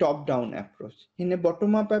a top-down approach. In a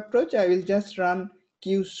bottom-up approach, I will just run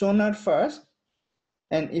Q sonar first,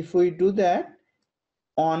 and if we do that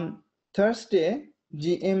on Thursday,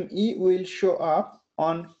 GME will show up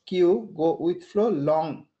on Q go with flow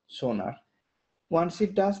long sonar. Once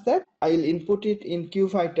it does that, I'll input it in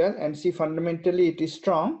QVital and see fundamentally it is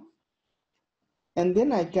strong. And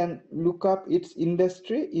then I can look up its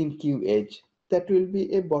industry in Q-Edge. That will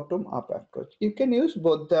be a bottom-up approach. You can use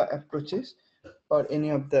both the approaches or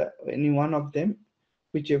any one of them,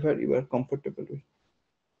 whichever you are comfortable with.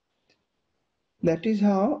 That is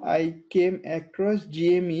how I came across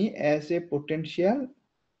GME as a potential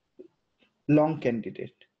long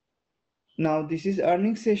candidate. Now this is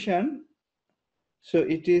earnings session, so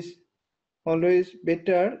it is always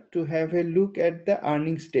better to have a look at the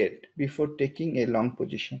earnings date before taking a long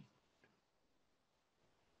position.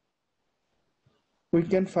 We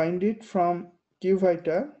can find it from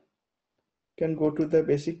QVita. Can go to the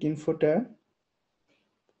basic info tab,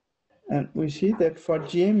 and we see that for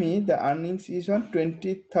GME the earnings is on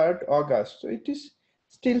 23rd August. So it is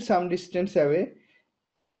still some distance away,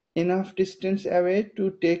 enough distance away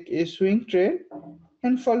to take a swing trade,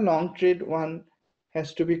 and for long trade one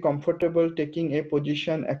has to be comfortable taking a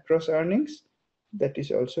position across earnings. That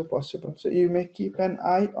is also possible. So you may keep an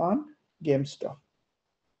eye on GameStop.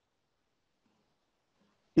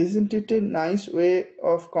 Isn't it a nice way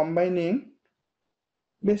of combining,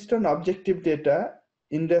 based on objective data,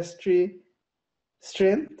 industry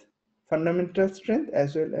strength, fundamental strength,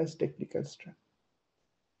 as well as technical strength?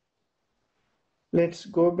 Let's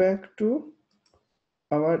go back to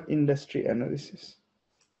our industry analysis.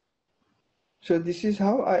 So this is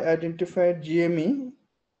how I identified GME.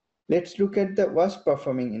 Let's look at the worst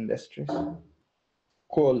performing industries.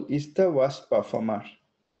 Coal is the worst performer.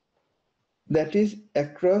 That is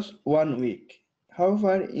across 1 week.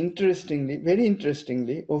 However, interestingly, very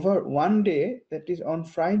interestingly, over 1 day, that is on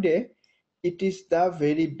Friday, it is the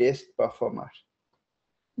very best performer.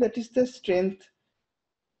 That is the strength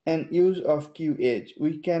and use of QH.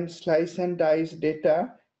 We can slice and dice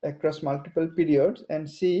data across multiple periods and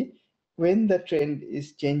see when the trend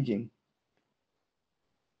is changing.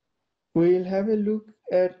 We will have a look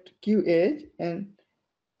at QH, and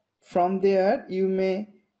from there you may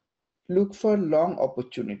look for long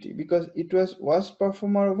opportunity, because it was worst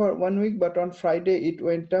performer over 1 week, but on Friday it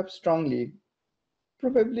went up strongly.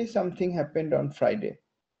 Probably something happened on Friday.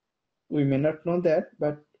 We may not know that,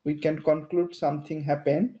 but we can conclude something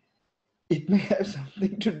happened. It may have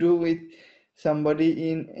something to do with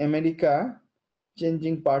somebody in America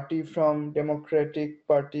changing party from Democratic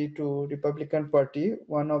Party to Republican Party.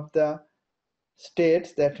 One of the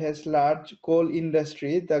states that has large coal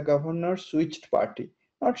industry, the governor switched party.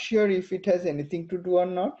 Not sure if it has anything to do or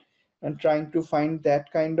not, and trying to find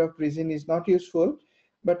that kind of reason is not useful,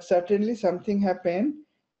 but certainly something happened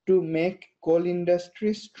to make coal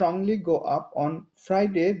industry strongly go up on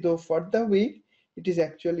Friday, though for the week it is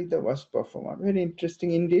actually the worst performer. Very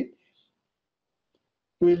interesting indeed.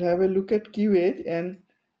 We'll have a look at QH, and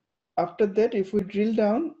after that, if we drill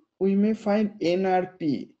down, we may find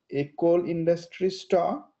NRP, a coal industry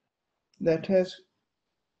stock that has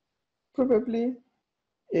probably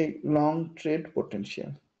a long trade potential.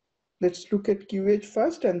 Let's look at QH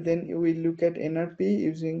first, and then we'll look at NRP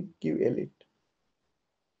using QElite.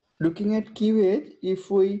 Looking at QH, if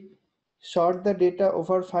we sort the data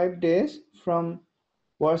over 5 days from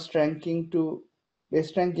worst ranking to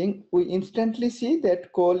best ranking, we instantly see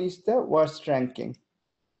that coal is the worst ranking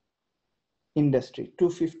industry,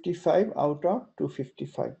 255 out of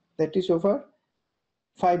 255. That is over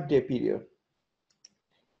 5-day period.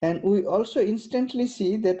 And we also instantly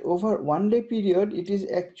see that over 1-day period, it is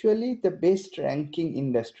actually the best ranking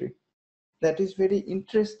industry. That is very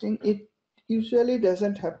interesting. It usually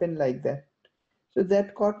doesn't happen like that. So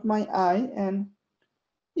that caught my eye, and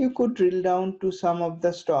you could drill down to some of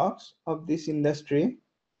the stocks of this industry.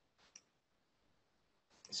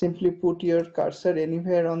 Simply put your cursor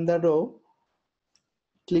anywhere on the row,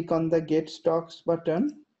 click on the Get Stocks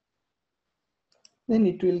button, then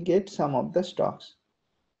it will get some of the stocks.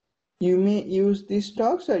 You may use these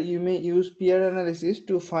stocks, or you may use peer analysis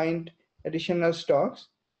to find additional stocks.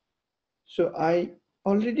 So I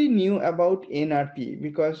already knew about NRP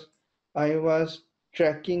because I was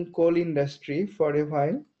tracking coal industry for a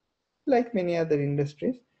while, like many other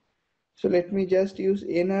industries. So let me just use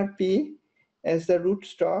NRP as the root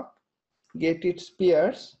stock, get its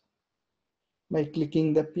peers by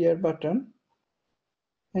clicking the peer button,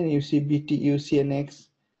 and you see BTU, CNX,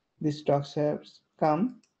 these stocks have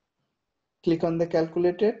come. Click on the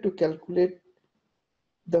calculator to calculate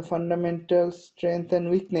the fundamental strength and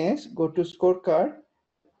weakness. Go to scorecard.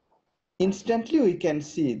 Instantly we can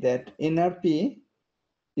see that NRP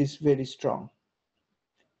is very strong.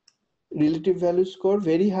 Relative value score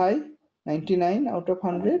very high, 99 out of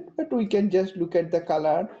 100, but we can just look at the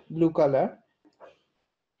color, blue color.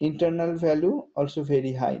 Internal value also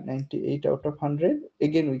very high, 98 out of 100.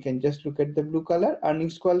 Again, we can just look at the blue color.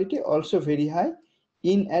 Earnings quality also very high.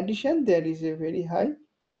 In addition, there is a very high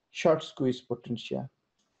short squeeze potential.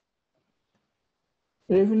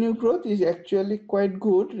 Revenue growth is actually quite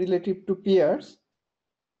good relative to peers.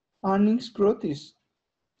 Earnings growth is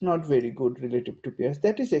not very good relative to peers.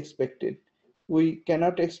 That is expected. We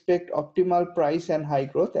cannot expect optimal price and high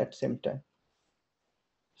growth at the same time.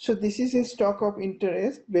 So this is a stock of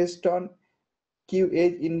interest based on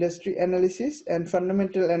QH industry analysis and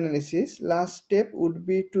fundamental analysis. Last step would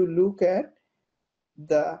be to look at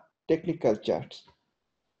the technical charts.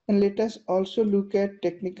 And let us also look at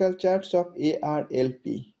technical charts of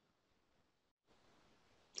ARLP.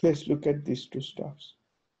 Let's look at these two stocks.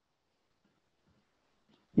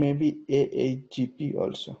 Maybe AAGP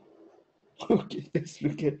also. Okay, let's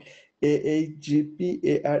look at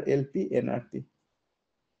AAGP, ARLP, NRP.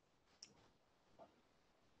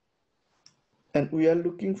 And we are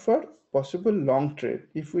looking for possible long trade.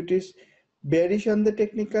 If it is bearish on the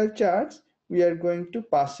technical charts, we are going to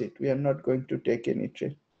pass it. We are not going to take any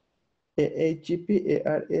trade. AAGP,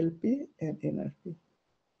 ARLP, and NRP.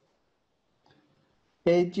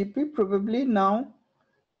 AGP probably now,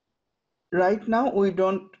 right now we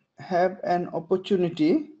don't have an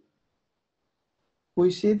opportunity.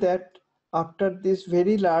 We see that after this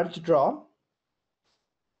very large drop,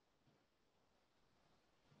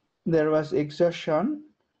 there was exhaustion,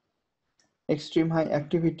 extreme high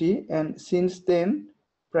activity, and since then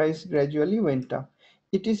price gradually went up.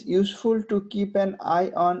 It is useful to keep an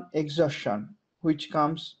eye on exhaustion, which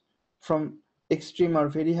comes from extreme or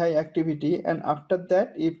very high activity, and after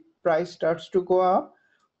that if price starts to go up,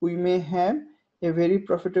 we may have a very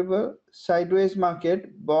profitable sideways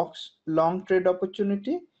market box long trade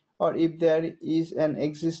opportunity, or if there is an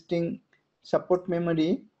existing support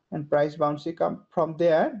memory and price bouncing up from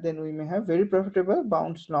there, then we may have very profitable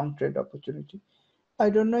bounce long trade opportunity. I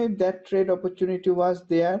don't know if that trade opportunity was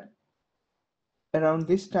there around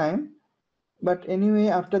this time, but anyway,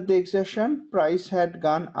 after the exhaustion, price had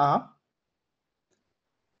gone up.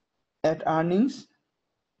 At earnings,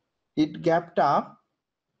 it gapped up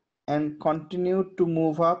and continued to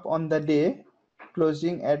move up on the day,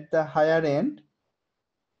 closing at the higher end.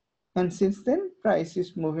 And since then, price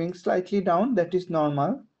is moving slightly down. That is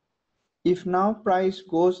normal. If now price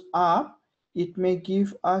goes up, it may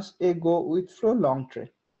give us a go with flow long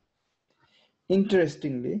trade.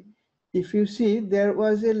 Interestingly, if you see, there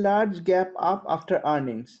was a large gap up after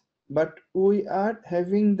earnings, but we are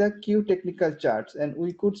having the Q technical charts and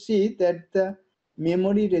we could see that the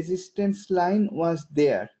memory resistance line was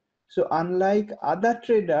there. So unlike other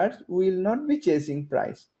traders, we will not be chasing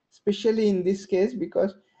price, especially in this case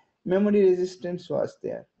because memory resistance was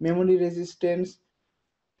there. Memory resistance,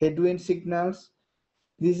 headwind signals,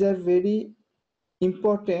 these are very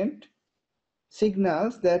important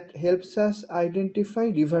signals that helps us identify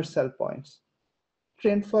reversal points.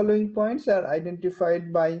 Trend following points are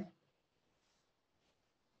identified by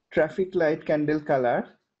traffic light candle color,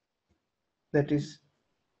 that is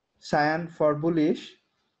cyan for bullish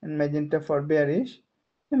and magenta for bearish,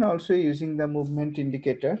 and also using the movement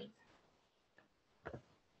indicator.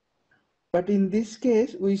 But in this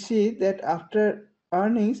case, we see that after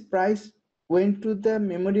earnings, price went to the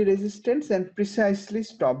memory resistance and precisely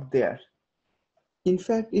stopped there. In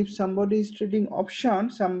fact, if somebody is trading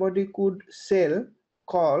options, somebody could sell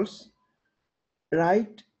calls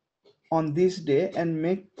right on this day and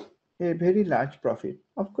make a very large profit.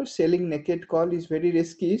 Of course, selling naked call is very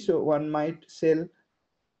risky, so one might sell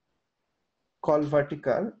call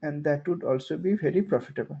vertical, and that would also be very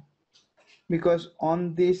profitable. Because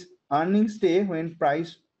on this earnings day, when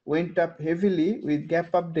price went up heavily with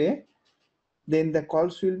gap up day, then the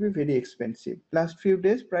calls will be very expensive. Last few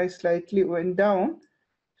days, price slightly went down,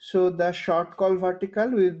 so the short call vertical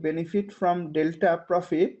will benefit from delta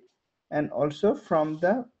profit and also from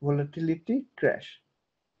the volatility crash.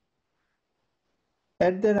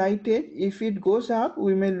 At the right edge, if it goes up,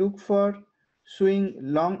 we may look for swing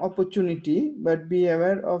long opportunity, but be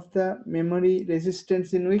aware of the memory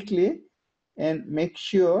resistance in weekly and make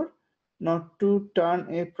sure not to turn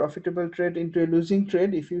a profitable trade into a losing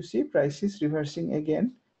trade if you see prices reversing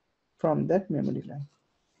again from that memory line.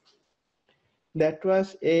 That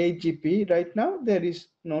was AGP. Right now there is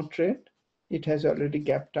no trade. It has already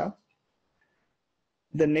gapped up.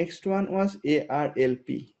 The next one was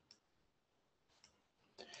ARLP.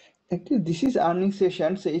 Actually, this is earnings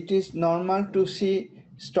session, so it is normal to see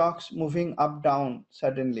stocks moving up down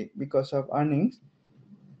suddenly because of earnings.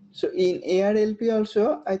 So in ARLP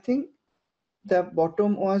also, I think the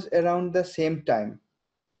bottom was around the same time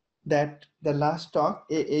that the last stock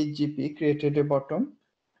AAGP created a bottom.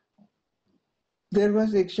 There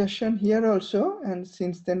was exhaustion here also, and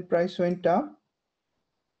since then price went up.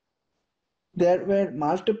 There were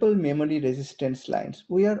multiple memory resistance lines.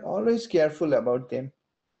 We are always careful about them.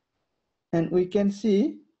 And we can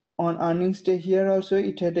see on earnings day here also,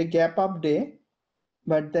 it had a gap up day,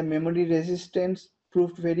 but the memory resistance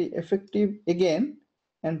proved very effective again,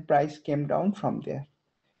 and price came down from there.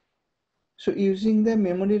 So using the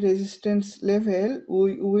memory resistance level,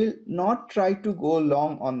 we will not try to go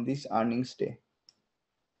long on this earnings day.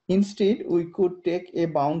 Instead, we could take a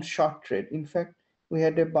bounce short trade. In fact, we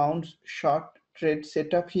had a bounce short trade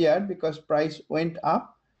setup here because price went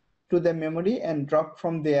up to the memory and dropped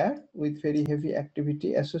from there with very heavy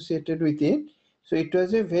activity associated with it. So it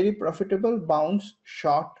was a very profitable bounce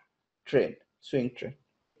short trade, swing trade.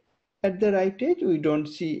 At the right edge, we don't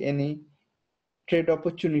see any trade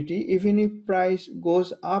opportunity. Even if price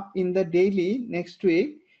goes up in the daily next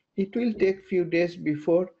week, it will take few days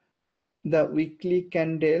before the weekly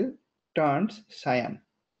candle turns cyan.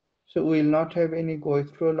 So we will not have any go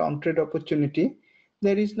through long trade opportunity.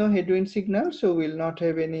 There is no headwind signal, so we will not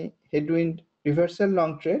have any headwind reversal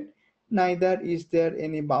long trade. Neither is there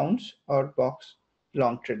any bounce or box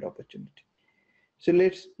long trade opportunity. So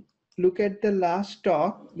let's look at the last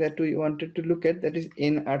stock that we wanted to look at, that is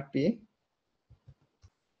NRP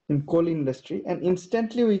in coal industry, and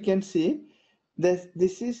instantly we can see that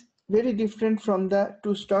this is very different from the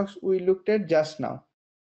two stocks we looked at just now.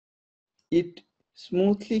 It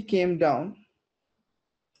smoothly came down,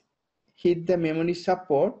 hit the memory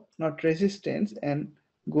support, not resistance, and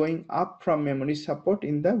going up from memory support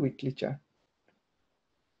in the weekly chart.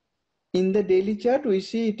 In the daily chart, we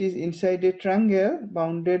see it is inside a triangle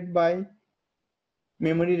bounded by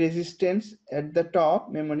memory resistance at the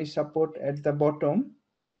top, memory support at the bottom.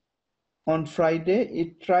 On Friday,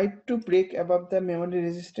 it tried to break above the memory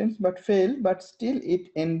resistance but failed, but still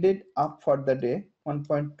it ended up for the day,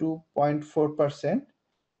 1.2.4%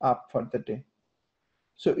 up for the day.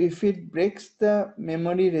 So if it breaks the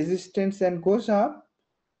memory resistance and goes up,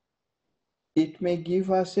 it may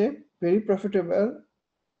give us a very profitable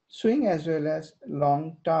swing as well as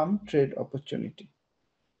long-term trade opportunity,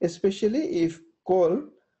 especially if coal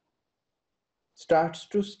starts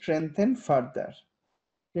to strengthen further.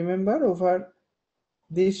 Remember, over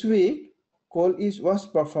this week, coal is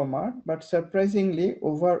worst performer, but surprisingly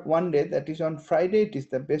over one day, that is on Friday, it is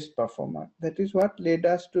the best performer. That is what led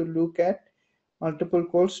us to look at multiple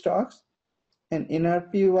coal stocks, and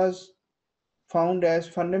NRP was found as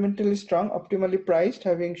fundamentally strong, optimally priced,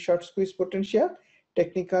 having short squeeze potential.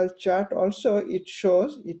 Technical chart also, it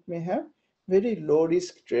shows it may have very low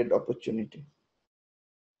risk trade opportunity.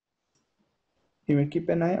 You may keep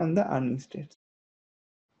an eye on the earnings dates.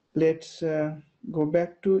 Let's go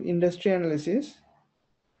back to industry analysis.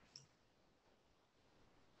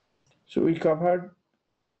 So we covered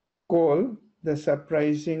coal, the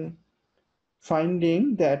surprising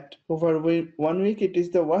finding that over 1 week it is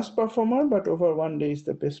the worst performer, but over one day is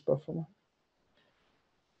the best performer.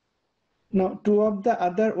 Now, two of the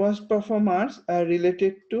other worst performers are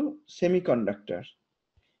related to semiconductors.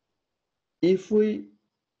 If we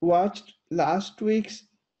watched last week's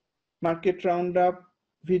market roundup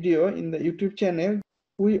video in the YouTube channel,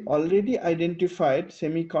 we already identified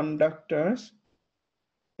semiconductors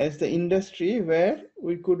as the industry where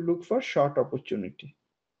we could look for short opportunity.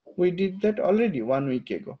 We did that already 1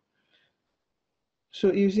 week ago.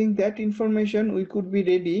 So using that information, we could be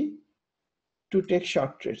ready to take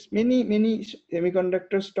short trades. Many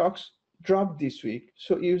semiconductor stocks dropped this week.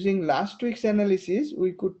 So using last week's analysis,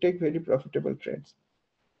 we could take very profitable trades.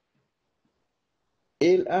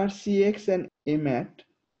 LRCX and AMAT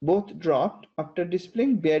both dropped after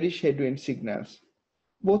displaying bearish headwind signals.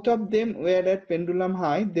 Both of them were at pendulum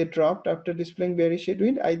high. They dropped after displaying bearish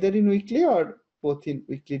headwind, either in weekly or both in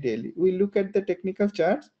weekly daily. We look at the technical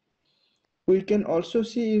charts. We can also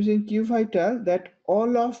see using Q Vital that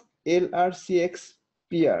all of LRCX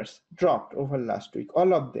peers dropped over last week,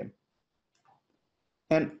 all of them.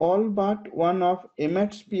 And all but one of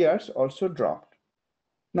AMAT's peers also dropped.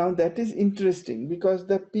 Now that is interesting because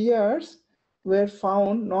the peers were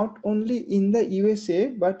found not only in the USA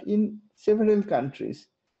but in several countries.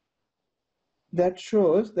 That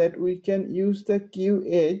shows that we can use the Q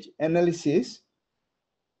edge analysis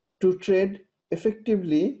to trade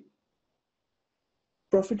effectively,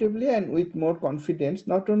 profitably, and with more confidence,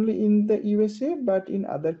 not only in the USA but in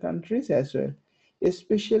other countries as well,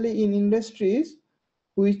 especially in industries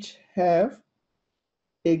which have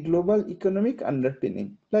a global economic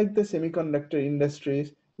underpinning, like the semiconductor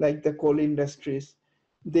industries, like the coal industries.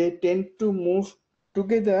 They tend to move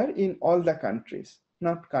together in all the countries,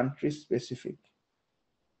 not country specific.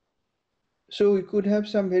 So we could have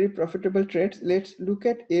some very profitable trades. Let's look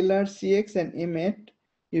at LRCX and AMAT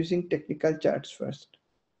using technical charts first.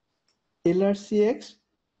 LRCX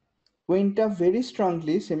went up very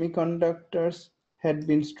strongly. Semiconductors had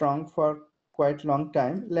been strong for quite long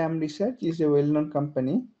time. Lam Research is a well-known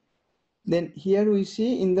company. Then here we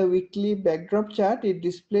see in the weekly backdrop chart, it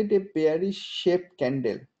displayed a bearish shaped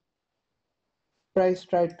candle. Price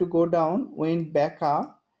tried to go down, went back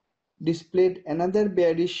up, displayed another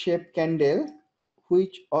bearish shaped candle,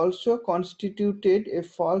 which also constituted a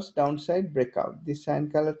false downside breakout, the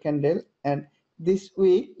cyan color candle, and this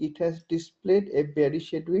week it has displayed a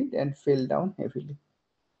bearish headwind and fell down heavily.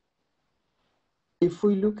 If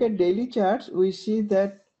we look at daily charts, we see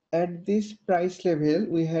that at this price level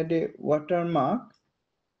we had a watermark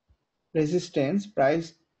resistance.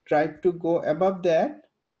 Price tried to go above that.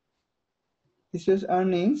 This was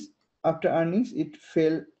earnings. After earnings it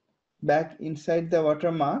fell back inside the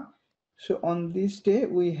watermark. So on this day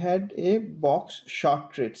we had a box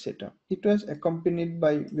short trade setup. It was accompanied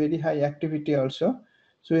by very high activity also.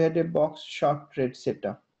 So we had a box short trade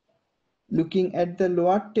setup. Looking at the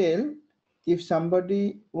lower tail, if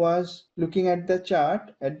somebody was looking at the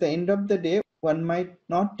chart at the end of the day, one might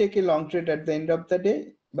not take a long trade at the end of the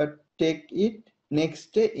day, but take it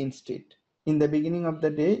next day instead, in the beginning of the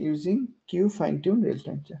day using Q fine-tuned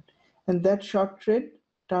real-time chart. And that short trade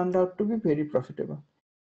turned out to be very profitable.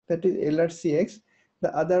 That is LRCX.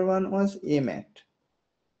 The other one was AMAT,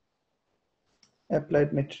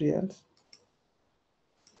 Applied Materials.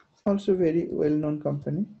 Also very well-known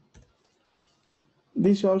company.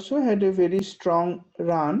 This also had a very strong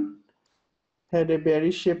run, had a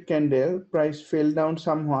bearish shape candle, price fell down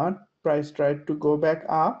somewhat, price tried to go back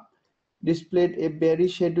up, displayed a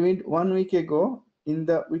bearish headwind 1 week ago in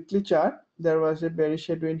the weekly chart. There was a bearish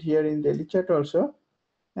headwind here in daily chart also,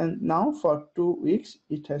 and now for 2 weeks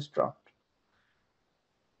it has dropped.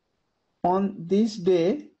 On this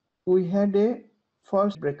day we had a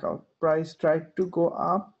false breakout. Price tried to go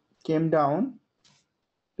up, came down.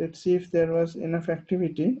 Let's see if there was enough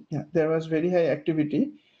activity. Yeah, there was very high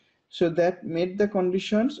activity. So that made the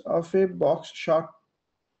conditions of a box short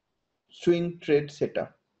swing trade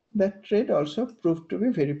setup. That trade also proved to be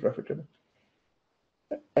very profitable.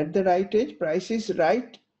 At the right edge, price is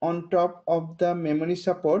right on top of the memory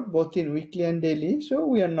support both in weekly and daily. So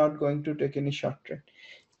we are not going to take any short trade.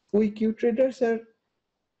 We Q traders are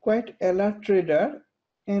quite alert trader,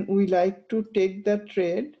 and we like to take the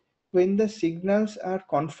trade when the signals are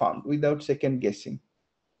confirmed without second guessing.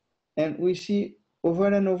 And we see over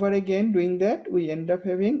and over again doing that, we end up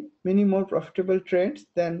having many more profitable trades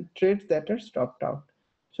than trades that are stopped out.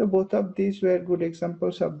 So both of these were good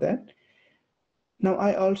examples of that. Now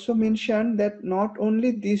I also mentioned that not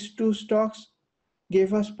only these two stocks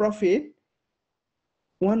gave us profit.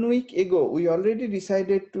 1 week ago we already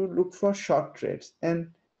decided to look for short trades, and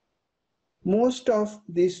most of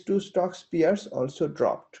these two stocks peers also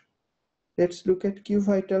dropped. Let's look at Q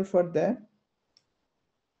Vital for that.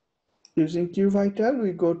 Using Q Vital,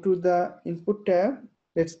 we go to the input tab.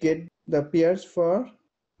 Let's get the peers for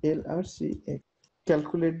LRCX.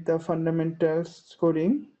 Calculate the fundamentals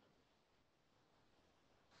scoring.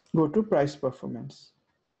 Go to price performance.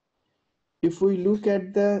 If we look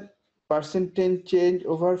at the percentage change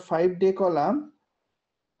over 5-day column,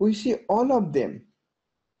 we see all of them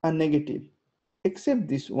are negative, except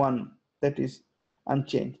this one that is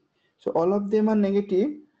unchanged. So all of them are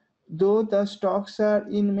negative, though the stocks are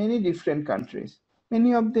in many different countries.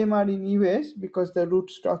 Many of them are in US because the root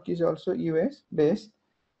stock is also US based,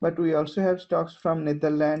 but we also have stocks from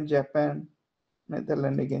Netherlands, Japan,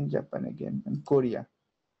 Netherlands again, Japan again, and Korea.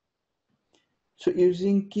 So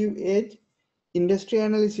using Q8 industry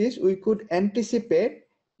analysis, we could anticipate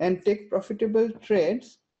and take profitable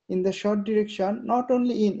trades in the short direction, not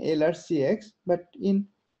only in LRCX, but in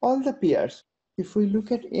all the peers. If we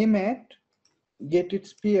look at AMAT, get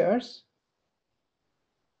its peers,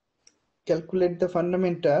 calculate the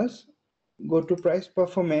fundamentals, go to price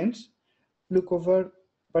performance, look over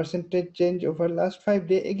percentage change over last 5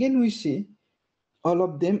 days, again we see all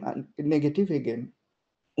of them are negative again.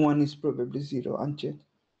 One is probably zero, unchanged.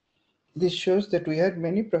 This shows that we had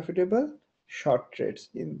many profitable short trades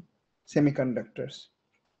in semiconductors.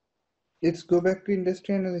 Let's go back to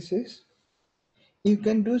industry analysis. You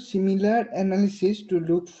can do similar analysis to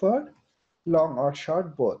look for long or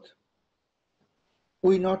short both.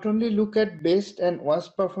 We not only look at best and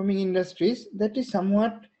worst performing industries, that is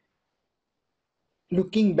somewhat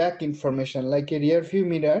looking back information like a rear view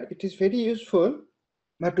mirror. It is very useful,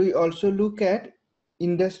 but we also look at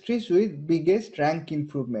industries with biggest rank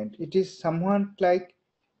improvement. It is somewhat like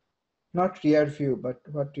not rear view, but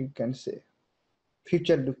what you can say,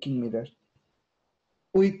 future looking mirror.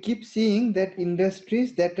 We keep seeing that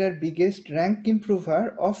industries that are biggest rank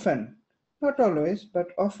improver often, not always, but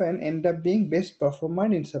often end up being best performer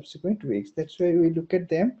in subsequent weeks. That's why we look at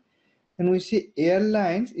them and we see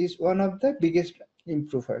airlines is one of the biggest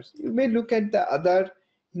improvers. You may look at the other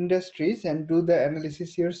industries and do the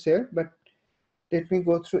analysis yourself, but let me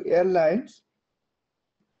go through airlines.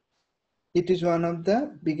 It is one of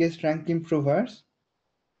the biggest rank improvers.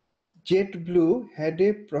 JetBlue had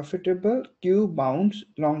a profitable Q bounce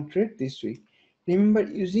long trade this week. Remember,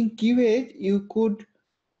 using QH, you could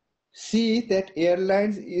see that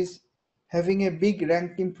airlines is having a big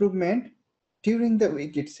rank improvement during the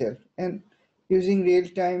week itself. And using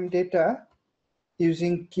real-time data,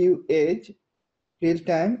 using QH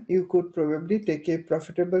real-time, you could probably take a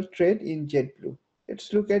profitable trade in JetBlue.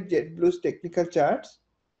 Let's look at JetBlue's technical charts.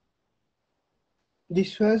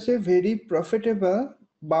 This was a very profitable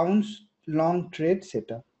bounce long trade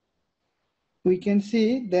setup. We can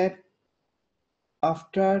see that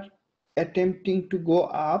after attempting to go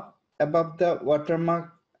up above the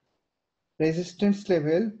watermark resistance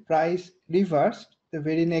level, price reversed the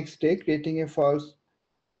very next day, creating a false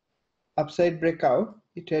upside breakout.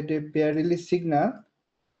 It had a bear release signal.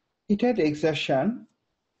 It had exertion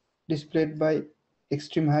displayed by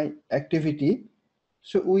extreme high activity.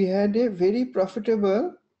 So we had a very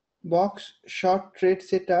profitable box short trade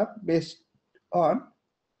setup based on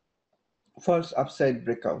false upside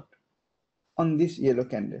breakout on this yellow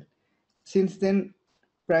candle. Since then,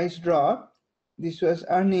 price dropped. This was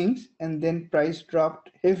earnings, and then price dropped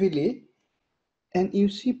heavily. And you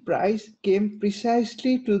see price came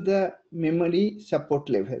precisely to the memory support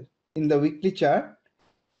level in the weekly chart.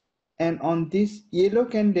 And on this yellow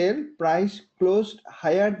candle, price closed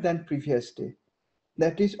higher than previous day.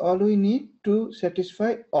 That is all we need to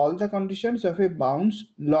satisfy all the conditions of a bounce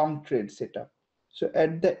long trade setup. So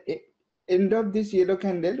at the end of this yellow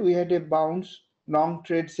candle, we had a bounce long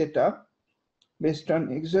trade setup based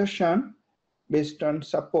on exertion, based on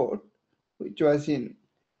support, which was in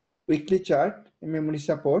weekly chart, memory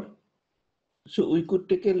support. So we could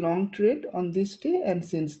take a long trade on this day, and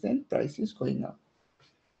since then price is going up.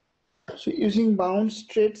 So using bounce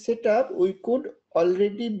trade setup, we could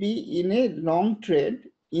already be in a long trade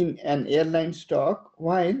in an airline stock,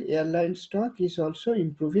 while airline stock is also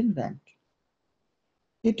improving rank.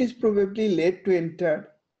 It is probably late to enter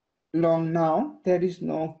long now. There is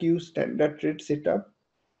no Q standard trade setup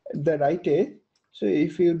at the right age. So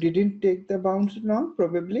if you didn't take the bounce long,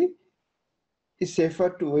 probably it's safer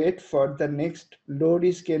to wait for the next low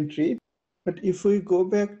risk entry. But if we go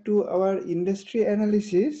back to our industry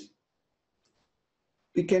analysis,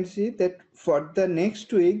 we can see that for the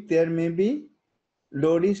next week, there may be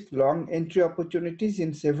low risk long entry opportunities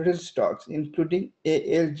in several stocks, including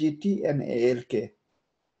ALGT and ALK.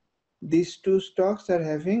 These two stocks are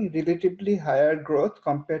having relatively higher growth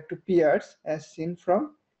compared to peers, as seen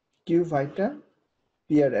from QVital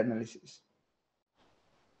peer analysis.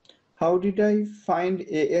 How did I find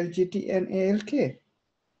ALGT and ALK?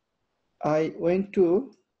 I went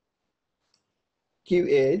to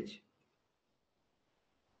QH,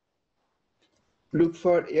 look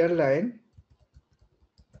for airline,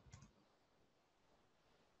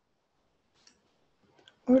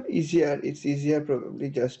 or it's easier probably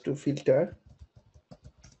just to filter.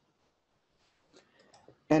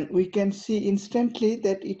 And we can see instantly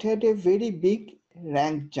that it had a very big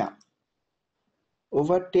rank jump.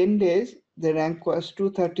 Over 10 days, the rank was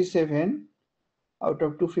 237 out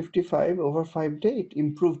of 255. Over 5 days, it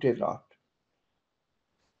improved a lot.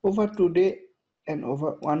 Over 2 days and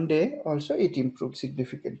over 1 day, also it improved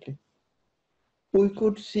significantly. We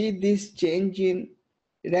could see this change in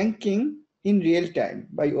ranking in real time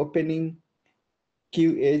by opening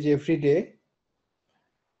QH every day,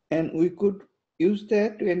 and we could use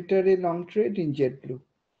that to enter a long trade in JetBlue.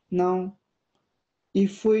 Now,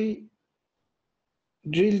 if we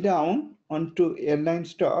drill down onto airline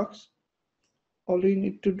stocks, all we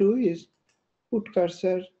need to do is put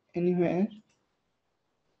cursor anywhere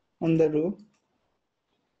on the row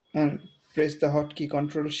and press the hotkey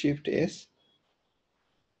Ctrl+Shift+S.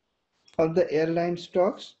 All the airline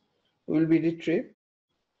stocks will be retrieved.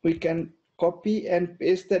 We can copy and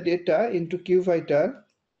paste the data into QVital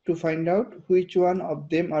to find out which one of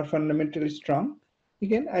them are fundamentally strong.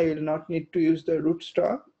 Again, I will not need to use the root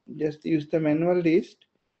stock, just use the manual list,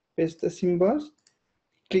 paste the symbols,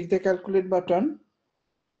 click the calculate button,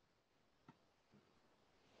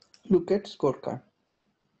 look at scorecard.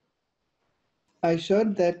 I saw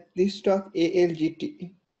that this stock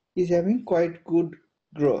ALGT is having quite good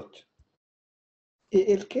growth.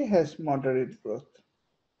 ALK has moderate growth.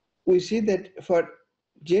 We see that for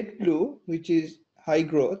JetBlue, which is high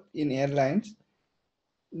growth in airlines,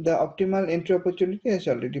 the optimal entry opportunity has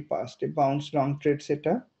already passed, a bounce long trade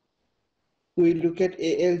setup. We look at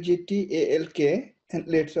ALGT, ALK, and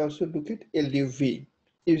let's also look at LUV.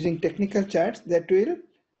 Using technical charts, that will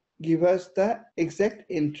give us the exact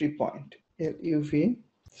entry point. LUV,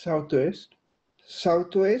 Southwest.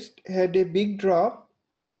 Southwest had a big drop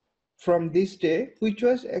from this day, which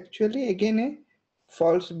was actually again a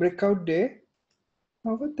false breakout day.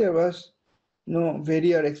 However, there was no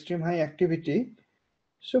very or extreme high activity.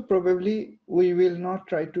 So probably we will not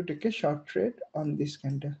try to take a short trade on this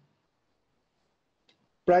candle.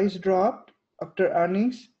 Price dropped after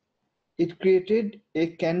earnings. It created a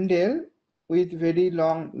candle with very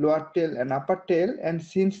long lower tail and upper tail, and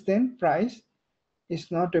since then price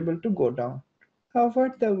is not able to go down.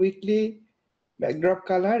 However, the weekly backdrop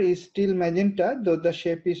color is still magenta, though the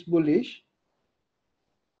shape is bullish.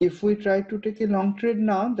 If we try to take a long trade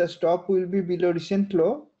now, the stop will be below recent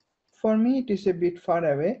low. For me, it is a bit far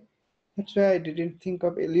away. That's why I didn't think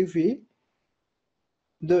of LUV,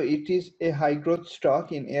 though it is a high growth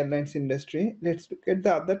stock in airlines industry. Let's look at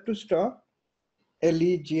the other two stocks,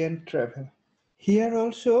 LEG and Travel. Here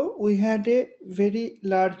also, we had a very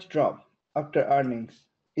large drop after earnings.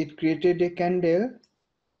 It created a candle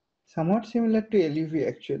somewhat similar to LUV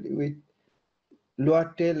actually, with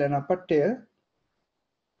lower tail and upper tail.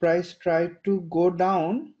 Price tried to go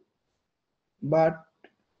down, but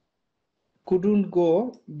couldn't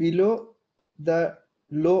go below the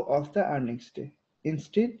low of the earnings day.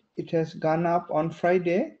 Instead, it has gone up on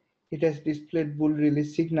Friday. It has displayed bull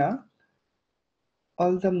release signal.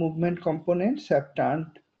 All the movement components have turned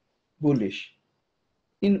bullish.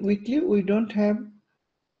 In weekly, we don't have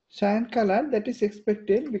cyan color. That is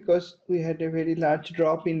expected because we had a very large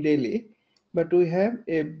drop in daily, but we have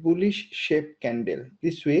a bullish shape candle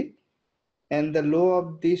this week, and the low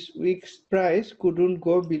of this week's price couldn't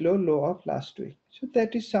go below low of last week. So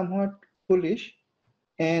that is somewhat bullish.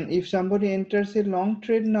 And if somebody enters a long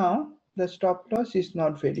trade now, the stop loss is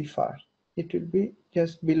not very far. It will be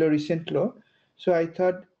just below recent low. So I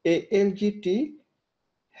thought ALGT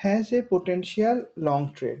has a potential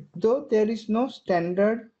long trade, though there is no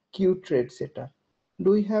standard Q trade setup.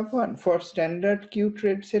 Do we have one? For standard Q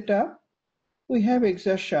trade setup, we have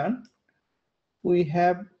exertion, we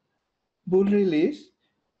have bull release.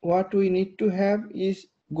 What we need to have is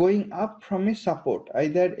going up from a support,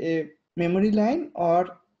 either a memory line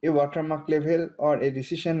or a watermark level or a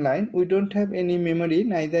decision line. We don't have any memory,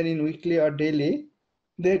 neither in weekly or daily.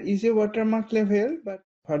 There is a watermark level, but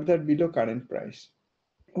further below current price.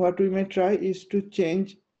 What we may try is to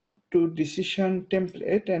change to decision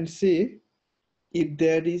template and see if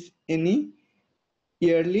there is any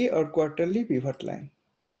yearly or quarterly pivot line.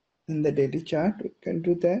 In the daily chart, we can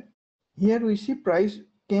do that. Here we see price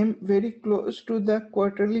came very close to the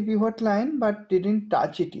quarterly pivot line but didn't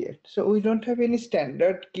touch it yet. So we don't have any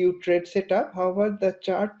standard Q trade setup. However, the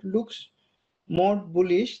chart looks more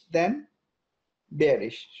bullish than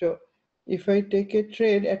bearish. So if I take a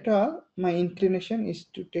trade at all, my inclination is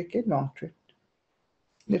to take a long trade.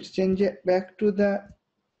 Let's change it back to the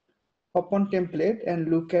open template and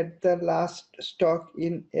look at the last stock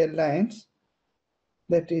in airlines,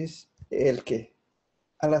 that is ALK,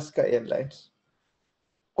 Alaska Airlines.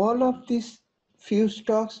 All of these few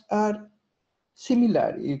stocks are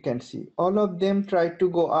similar, you can see. All of them tried to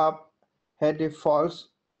go up, had a false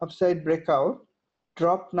upside breakout,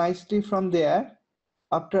 dropped nicely from there.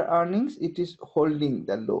 After earnings, it is holding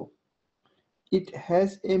the low. It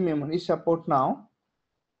has a memory support now.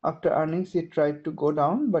 After earnings, it tried to go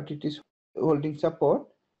down, but it is holding support.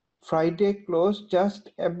 Friday closed just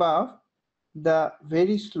above the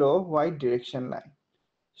very slow white direction line.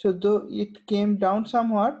 So though it came down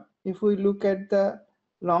somewhat, if we look at the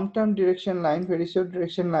long-term direction line, very short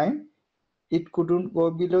direction line, it couldn't go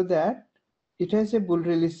below that. It has a bull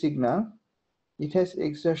release signal. It has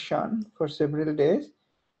exertion for several days.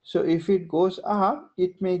 So if it goes up,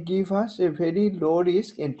 it may give us a very low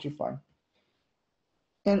risk entry point.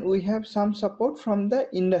 And we have some support from the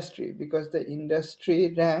industry because the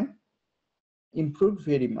industry rank improved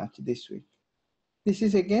very much this week. This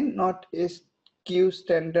is again not a Q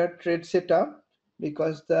standard trade setup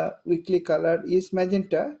because the weekly color is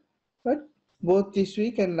magenta, but both this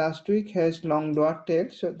week and last week has long lower tail,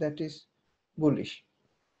 so that is bullish.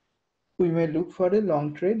 We may look for a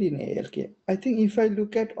long trade in ALK. I think if I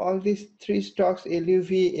look at all these three stocks, LUV,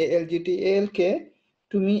 ALGT, ALK,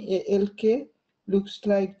 to me ALK looks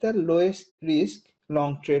like the lowest risk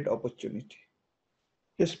long trade opportunity,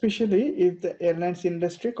 especially if the airlines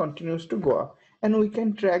industry continues to go up. And we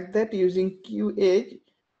can track that using QH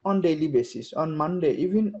on daily basis. On Monday,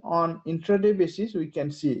 even on intraday basis, we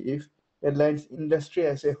can see if airlines industry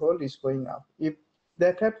as a whole is going up. If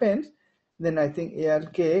that happens, then I think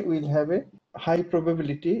ALK will have a high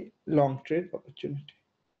probability long trade opportunity.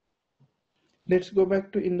 Let's go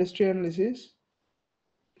back to industry analysis.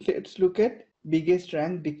 Let's look at biggest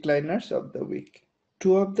rank decliners of the week.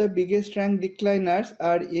 Two of the biggest rank decliners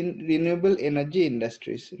are in renewable energy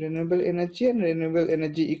industries, renewable energy and renewable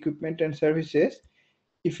energy equipment and services.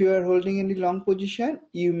 If you are holding any long position,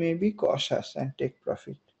 you may be cautious and take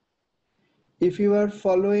profit. If you are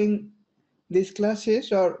following these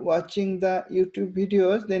classes or watching the YouTube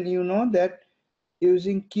videos, then you know that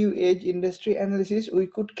using Q-edge industry analysis, we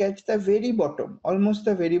could catch the very bottom, almost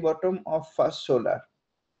the very bottom of First Solar.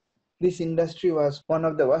 This industry was one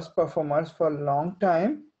of the worst performers for a long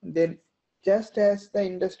time. Then just as the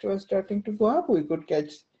industry was starting to go up, we could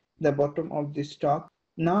catch the bottom of this stock.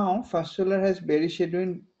 Now, First Solar has bearish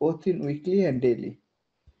headwind both in weekly and daily.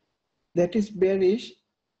 That is bearish.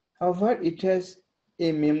 However, it has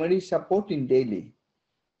a memory support in daily.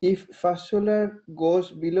 If First Solar goes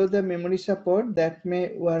below the memory support, that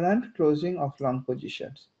may warrant closing of long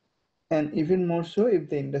positions. And even more so if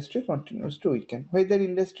the industry continues to weaken. Whether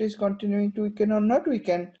industry is continuing to weaken or not, we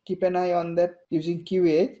can keep an eye on that using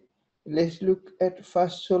QA. Let's look at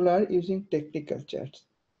First Solar using technical charts.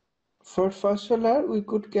 For First Solar, we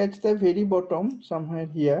could catch the very bottom somewhere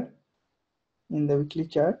here in the weekly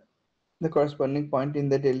chart. The corresponding point in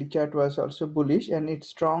the daily chart was also bullish and it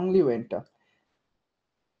strongly went up.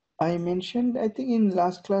 I mentioned, I think in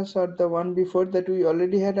last class or the one before, that we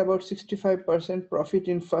already had about 65% profit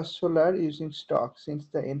in First Solar using stock since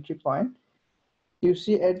the entry point. You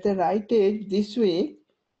see at the right edge this week,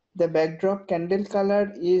 the backdrop candle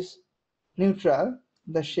color is neutral,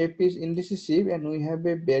 the shape is indecisive, and we have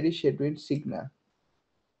a bearish headwind signal.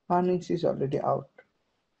 Earnings is already out.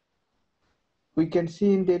 We can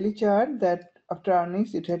see in daily chart that after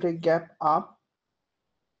earnings, it had a gap up.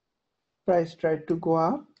 Price tried to go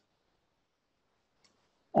up.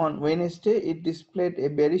 On Wednesday, it displayed a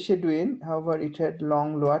bearish headwind. However, it had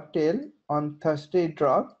long lower tail. On Thursday, it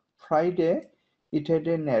dropped. Friday, it had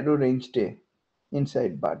a narrow range day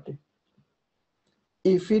inside bar day.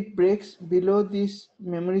 If it breaks below this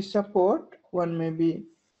memory support, one may be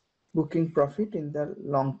booking profit in the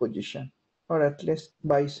long position, or at least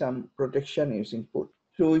buy some protection using put.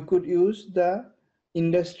 So we could use the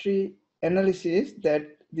industry analysis that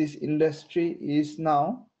this industry is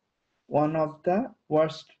now one of the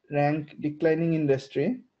worst ranked declining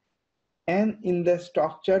industry, and in the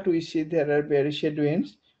stock chart we see there are bearish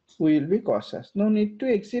headwinds. We will be cautious. No need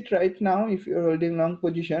to exit right now if you're holding long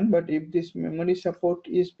position, but if this memory support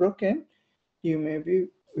is broken, you may be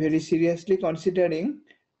very seriously considering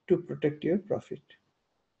to protect your profit.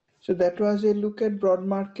 So that was a look at broad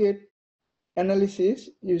market analysis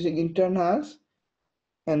using internals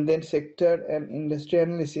and then sector and industry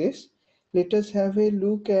analysis. Let us have a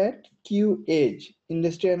look at Q-edge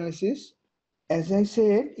industry analysis. As I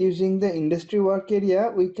said, using the industry work area,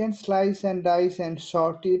 we can slice and dice and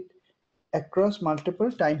sort it across multiple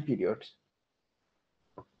time periods.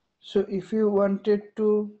 So if you wanted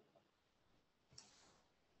to,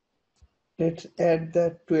 let's add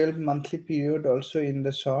the 12 monthly period also in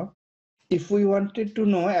the sort. If we wanted to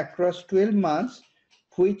know across 12 months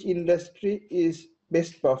which industry is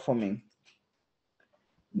best performing,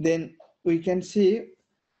 then we can see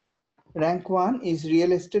rank 1 is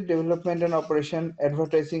real estate development and operation,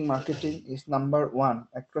 advertising marketing is number 1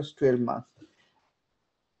 across 12 months.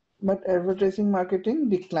 But advertising marketing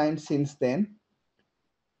declined since then.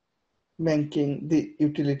 Banking, the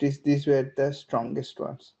utilities, these were the strongest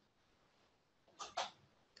ones.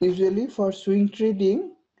 Usually for swing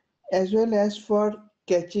trading as well as for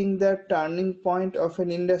catching the turning point of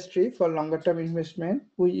an industry for longer term investment,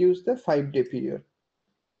 we use the 5-day period.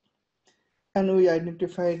 And we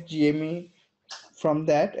identified GME from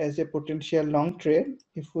that as a potential long trade.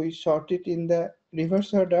 If we sort it in the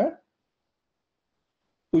reverse order,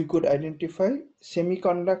 we could identify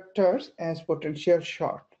semiconductors as potential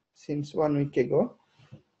short since 1 week ago.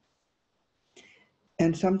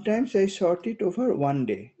 And sometimes I sort it over 1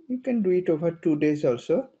 day. You can do it over 2 days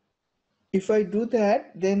also. If I do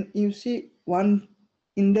that, then you see one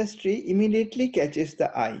industry immediately catches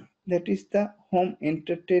the eye. That is the home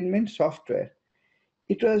entertainment software.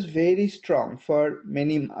 It was very strong for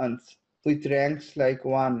many months with ranks like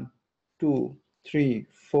 1, 2, 3,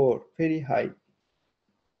 4, very high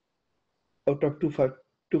out of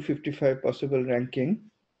 255 possible ranking.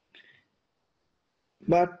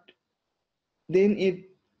 But then it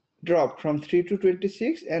dropped from 3 to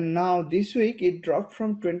 26, and now this week it dropped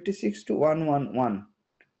from 26 to 111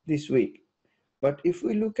 this week. But if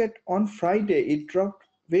we look at on Friday, it dropped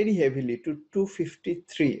very heavily to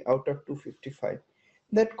 253 out of 255.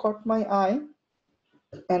 That caught my eye,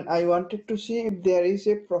 and I wanted to see if there is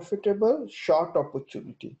a profitable short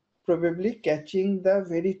opportunity, probably catching the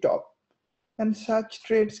very top. And such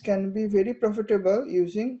trades can be very profitable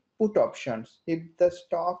using put options. If the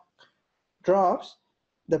stock drops,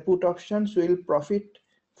 the put options will profit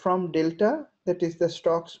from delta, that is the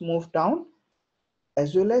stocks move down,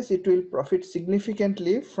 as well as it will profit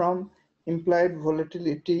significantly from implied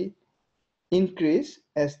volatility increase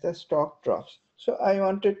as the stock drops. So I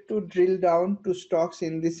wanted to drill down to stocks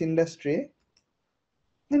in this industry,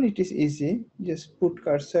 and it is easy. Just put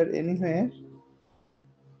cursor anywhere,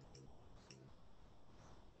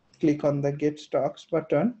 click on the Get Stocks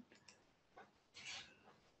button.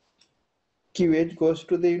 QH goes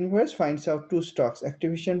to the universe, finds out two stocks,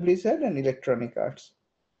 Activision Blizzard and Electronic Arts.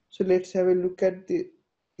 So let's have a look at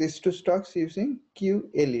these two stocks using Q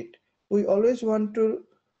Elite. We always want to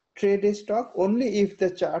trade a stock only if the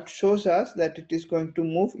chart shows us that it is going to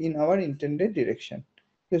move in our intended direction,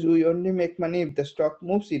 because we only make money if the stock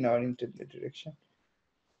moves in our intended direction.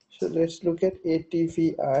 So let's look at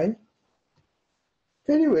ATVI,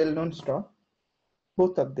 very well-known stock.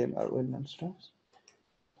 Both of them are well-known stocks.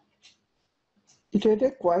 It had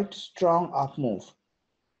a quite strong up move.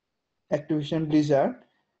 Activision Blizzard,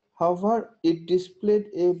 however, it displayed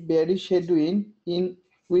a bearish headwind in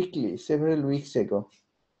weekly several weeks ago.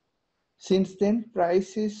 Since then,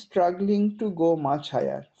 price is struggling to go much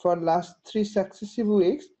higher. For last 3 successive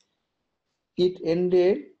weeks, it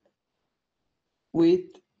ended with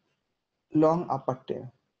long upper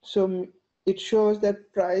tail. So it shows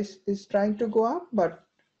that price is trying to go up, but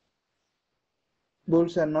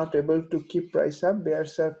bulls are not able to keep price up.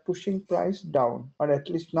 Bears are pushing price down, or at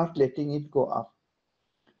least not letting it go up.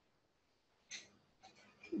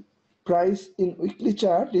 Price in weekly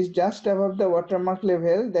chart is just above the watermark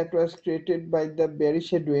level that was created by the bearish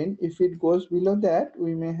headwind. If it goes below that,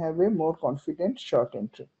 we may have a more confident short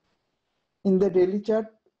entry. In the daily chart,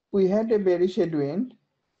 we had a bearish headwind.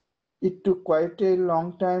 It took quite a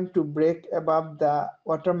long time to break above the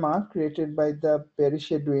watermark created by the bearish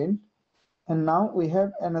headwind. And now we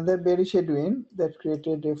have another bearish headwind that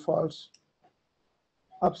created a false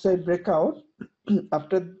upside breakout.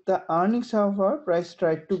 After the earnings, however, price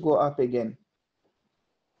tried to go up again,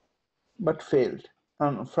 but failed.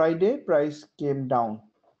 On Friday, price came down.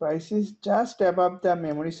 Price is just above the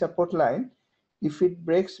memory support line. If it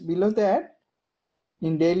breaks below that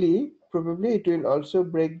in daily, probably it will also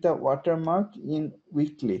break the watermark in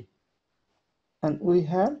weekly. And we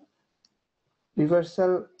have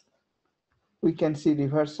reversal. We can see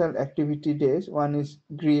reversal activity days. One is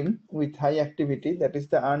green with high activity, that is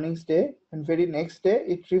the earnings day, and very next day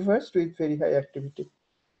it reversed with very high activity.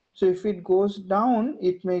 So if it goes down,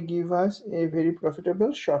 it may give us a very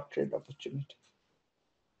profitable short trade opportunity.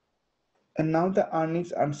 And now the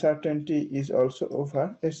earnings uncertainty is also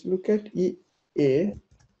over. Let's look at EA,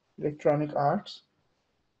 Electronic Arts.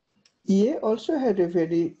 EA also had a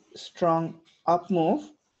very strong up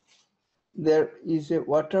move. There is a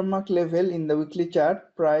watermark level in the weekly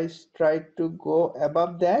chart. Price tried to go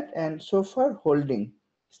above that, and so far holding.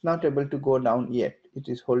 It's not able to go down yet. It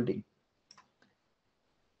is holding.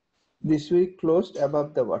 This week closed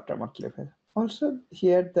above the watermark level. Also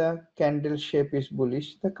here the candle shape is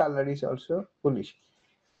bullish. The color is also bullish.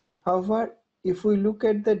 However, if we look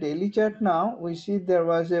at the daily chart now, we see there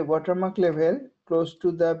was a watermark level close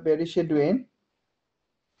to the bearish headwind.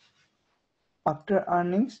 After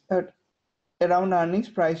earnings, around earnings,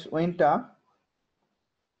 price went up,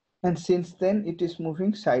 and since then it is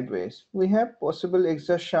moving sideways. We have possible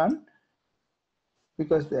exhaustion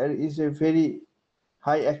because there is a very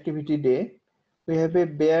high activity day. We have a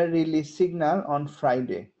bear release signal on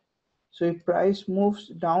Friday. So if price moves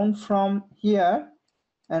down from here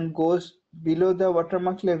and goes below the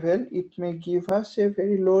watermark level, it may give us a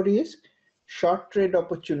very low risk short trade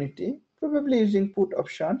opportunity, probably using put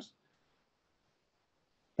options,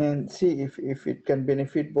 and see if it can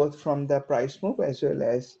benefit both from the price move as well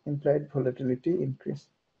as implied volatility increase.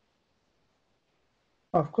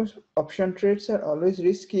 Of course, option trades are always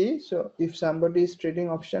risky. So if somebody is trading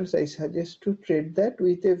options, I suggest to trade that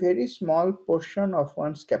with a very small portion of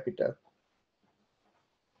one's capital.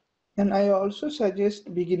 And I also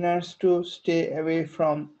suggest beginners to stay away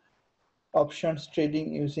from options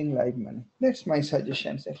trading using live money. That's my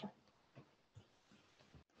suggestion.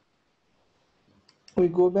 We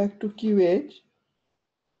go back to QH.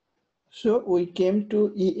 So we came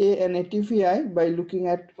to EA and ATVI by looking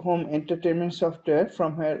at home entertainment software,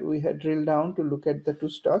 from where we had drilled down to look at the two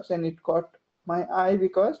stocks, and it caught my eye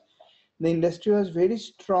because the industry was very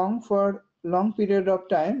strong for long period of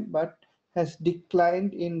time, but has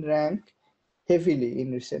declined in rank heavily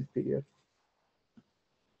in recent period.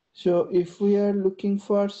 So if we are looking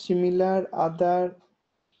for similar other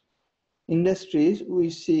industries, we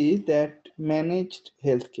see that managed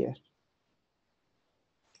healthcare.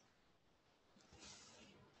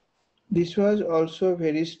 This was also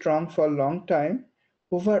very strong for a long time.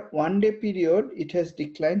 Over 1-day period, it has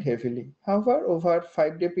declined heavily. However, over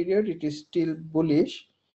 5-day period, it is still bullish.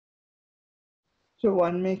 So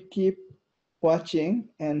one may keep watching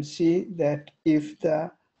and see that if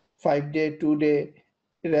the 5-day, 2-day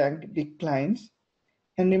rank declines.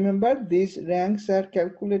 And remember, these ranks are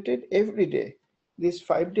calculated every day. This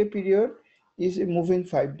 5-day period is a moving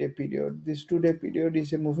 5-day period. This 2-day period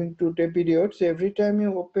is a moving 2-day period. So every time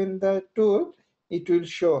you open the tool, it will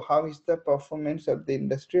show how is the performance of the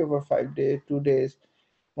industry over 5 days, 2 days,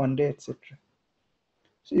 1 day, etc.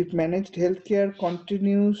 So if managed healthcare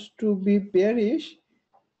continues to be bearish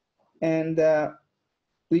and the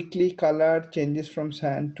weekly color changes from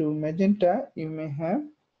cyan to magenta, you may have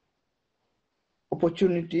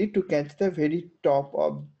opportunity to catch the very top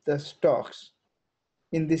of the stocks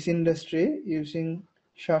in this industry using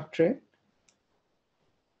short trade.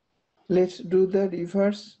 Let's do the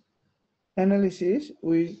reverse analysis.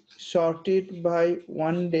 We sort it by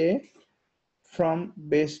 1 day from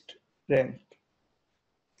best rank.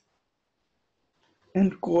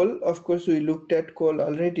 And coal, of course, we looked at coal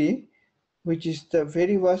already, which is the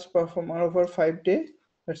very worst performer over 5 days,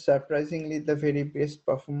 but surprisingly the very best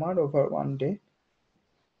performer over 1 day.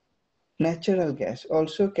 Natural gas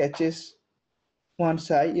also catches one's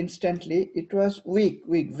eye instantly. It was weak,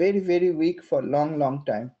 very, very weak for long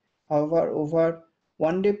time. However, over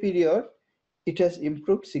 1 day period, it has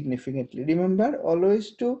improved significantly. Remember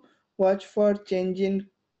always to watch for change in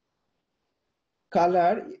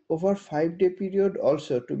color over 5-day period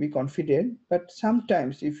also to be confident. But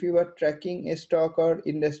sometimes if you are tracking a stock or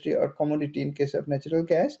industry or commodity, in case of natural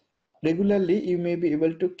gas, regularly you may be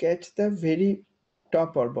able to catch the very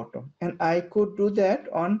top or bottom. And I could do that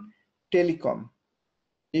on telecom.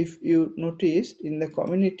 If you noticed in the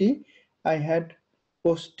community, I had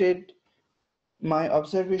posted my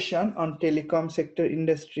observation on telecom sector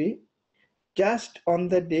industry just on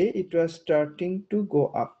the day it was starting to go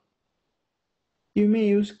up. You may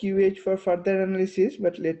use QH for further analysis,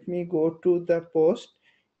 but let me go to the post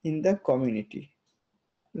in the community.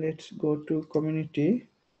 Let's go to community.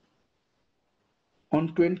 On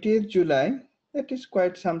 20th July, that is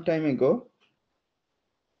quite some time ago,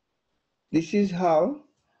 this is how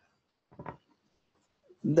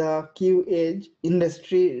the QH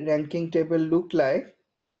industry ranking table looked like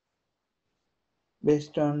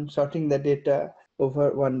based on sorting the data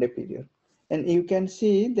over 1 day period. And you can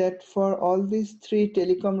see that for all these 3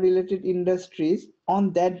 telecom related industries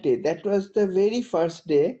on that day, that was the very first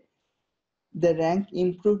day, the rank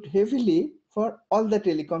improved heavily for all the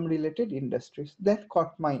telecom related industries. That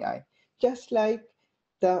caught my eye. Just like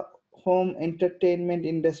the home entertainment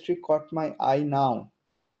industry caught my eye now,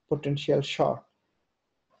 potential short.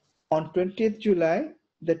 On 20th July,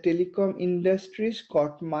 the telecom industries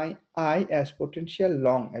caught my eye as potential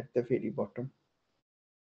long at the very bottom.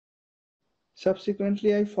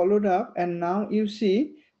 Subsequently, I followed up, and now you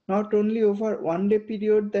see not only over 1 day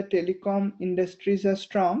period the telecom industries are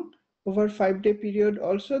strong, over 5-day period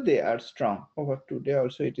also they are strong, over 2 day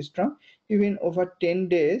also it is strong, even over 10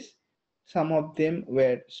 days some of them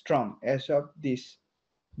were strong as of this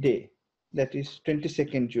day, that is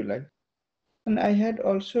 22nd July. And I had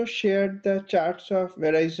also shared the charts of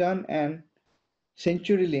Verizon and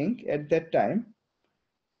CenturyLink at that time.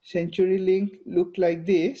 CenturyLink looked like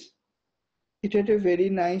this. It had a very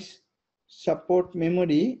nice support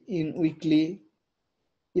memory in weekly.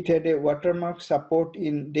 It had a watermark support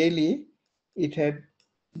in daily. It had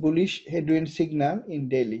bullish headwind signal in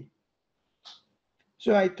daily.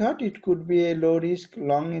 So I thought it could be a low risk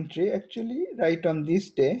long entry actually right on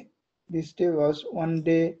this day. This day was 1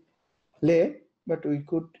 day late, but we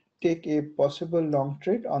could take a possible long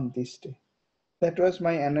trade on this day. That was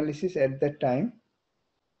my analysis at that time.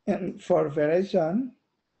 And for Verizon,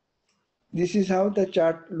 this is how the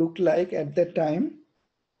chart looked like at that time.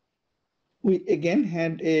 We again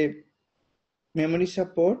had a memory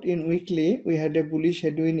support in weekly. We had a bullish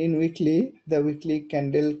headwind in weekly. The weekly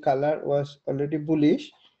candle color was already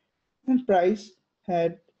bullish, and price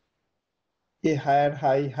had a higher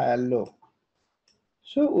high, higher low.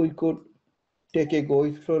 So we could take a go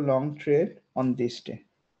through long trade on this day.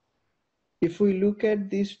 If we look at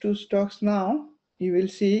these 2 stocks now, you will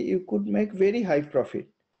see you could make very high profit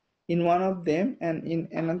in one of them, and in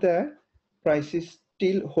another price is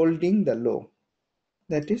still holding the low,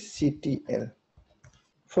 that is CTL.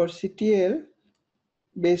 For CTL,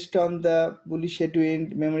 based on the bullish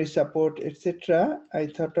headwind, memory support, etc., I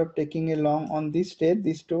thought of taking a long on this day.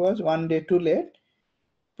 This was 1 day too late.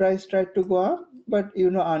 Price tried to go up, but you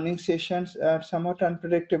know, earnings sessions are somewhat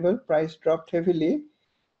unpredictable. Price dropped heavily,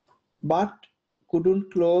 but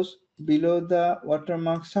couldn't close below the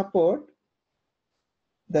watermark support.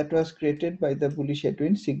 that was created by the bullish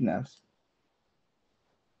headwind signals.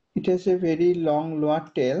 It has a very long lower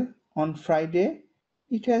tail. On Friday,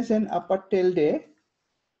 it has an upper tail day.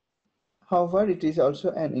 However, it is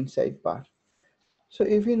also an inside bar. So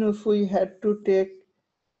even if we had to take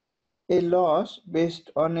a loss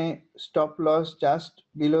based on a stop loss just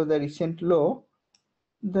below the recent low,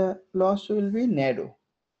 the loss will be narrow.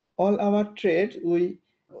 In all our trades,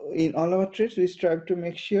 we strive to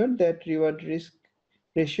make sure that reward risk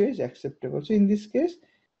ratio is acceptable. So in this case,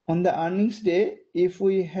 on the earnings day, if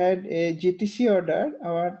we had a GTC order,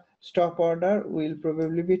 our stop order will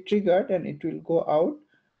probably be triggered and it will go out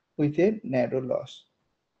with a narrow loss.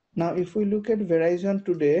 Now, if we look at Verizon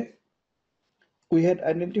today, we had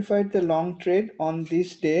identified the long trade on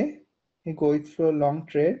this day, a going through long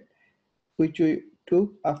trade, which we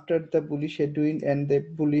took after the bullish headwind and the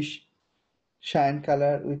bullish cyan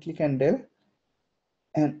color weekly candle,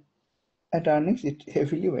 and at earnings it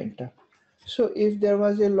heavily went up. So if there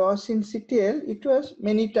was a loss in CTL, it was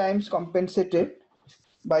many times compensated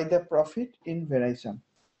by the profit in Verizon.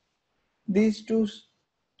 These two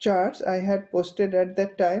charts I had posted at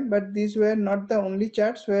that time, but these were not the only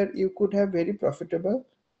charts where you could have very profitable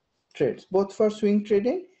trades, both for swing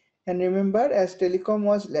trading, and remember, as telecom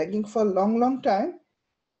was lagging for long time,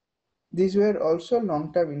 these were also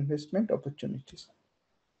long-term investment opportunities.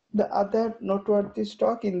 The other noteworthy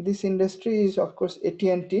stock in this industry is of course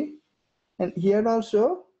AT&T, and here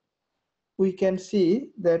also we can see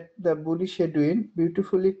that the bullish headwind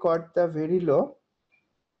beautifully caught the very low,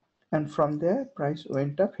 and from there price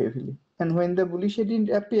went up heavily. And when the bullish headwind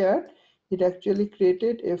appeared, it actually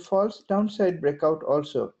created a false downside breakout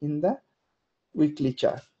also in the weekly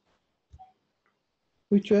chart,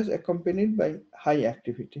 which was accompanied by high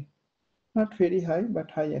activity. Not very high, but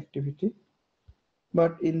high activity.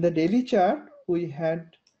 But in the daily chart, we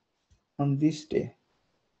had on this day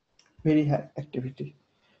very high activity.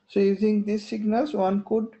 So using these signals, one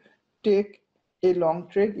could take a long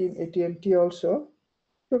trade in AT&T also,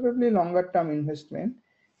 probably longer term investment,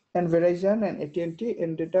 and Verizon and AT&T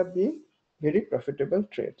ended up being very profitable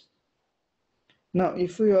trades. Now,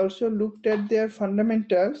 if we also looked at their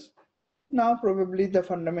fundamentals, now probably the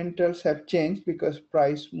fundamentals have changed because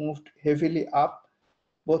price moved heavily up,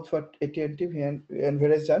 both for AT&T and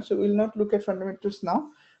Verizon. So we'll not look at fundamentals now,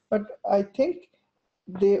 but I think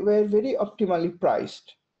they were very optimally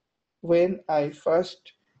priced when I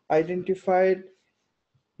first identified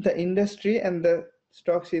the industry and the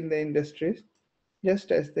stocks in the industries,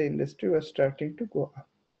 just as the industry was starting to go up.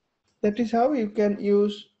 That is how you can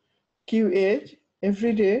use QH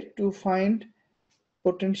every day to find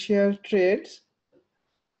potential trades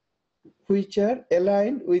which are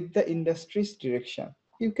aligned with the industry's direction.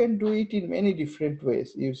 You can do it in many different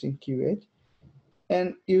ways using QH,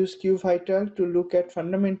 and use QVital to look at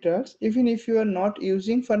fundamentals. Even if you are not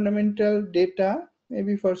using fundamental data,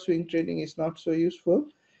 maybe for swing trading is not so useful,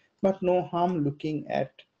 but no harm looking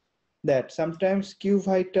at that. Sometimes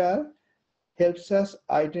QVital helps us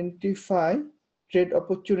identify trade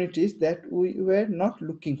opportunities that we were not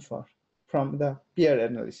looking for from the peer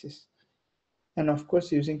analysis. And of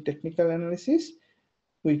course, using technical analysis,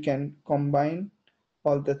 we can combine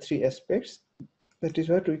all the three aspects. That is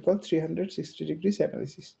what we call 360 degrees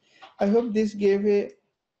analysis. I hope this gave a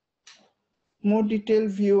more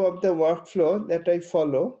detailed view of the workflow that I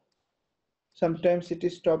follow. Sometimes it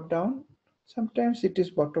is top down, sometimes it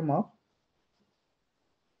is bottom up.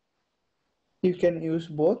 You can use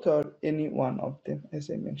both or any one of them,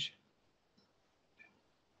 as I mentioned.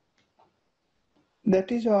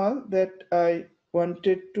 That is all that I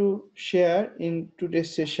wanted to share in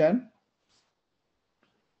today's session.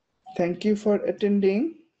 Thank you for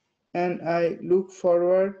attending, and I look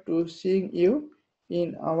forward to seeing you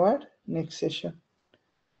in our next session.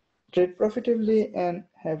 Trade profitably and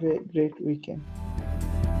have a great weekend.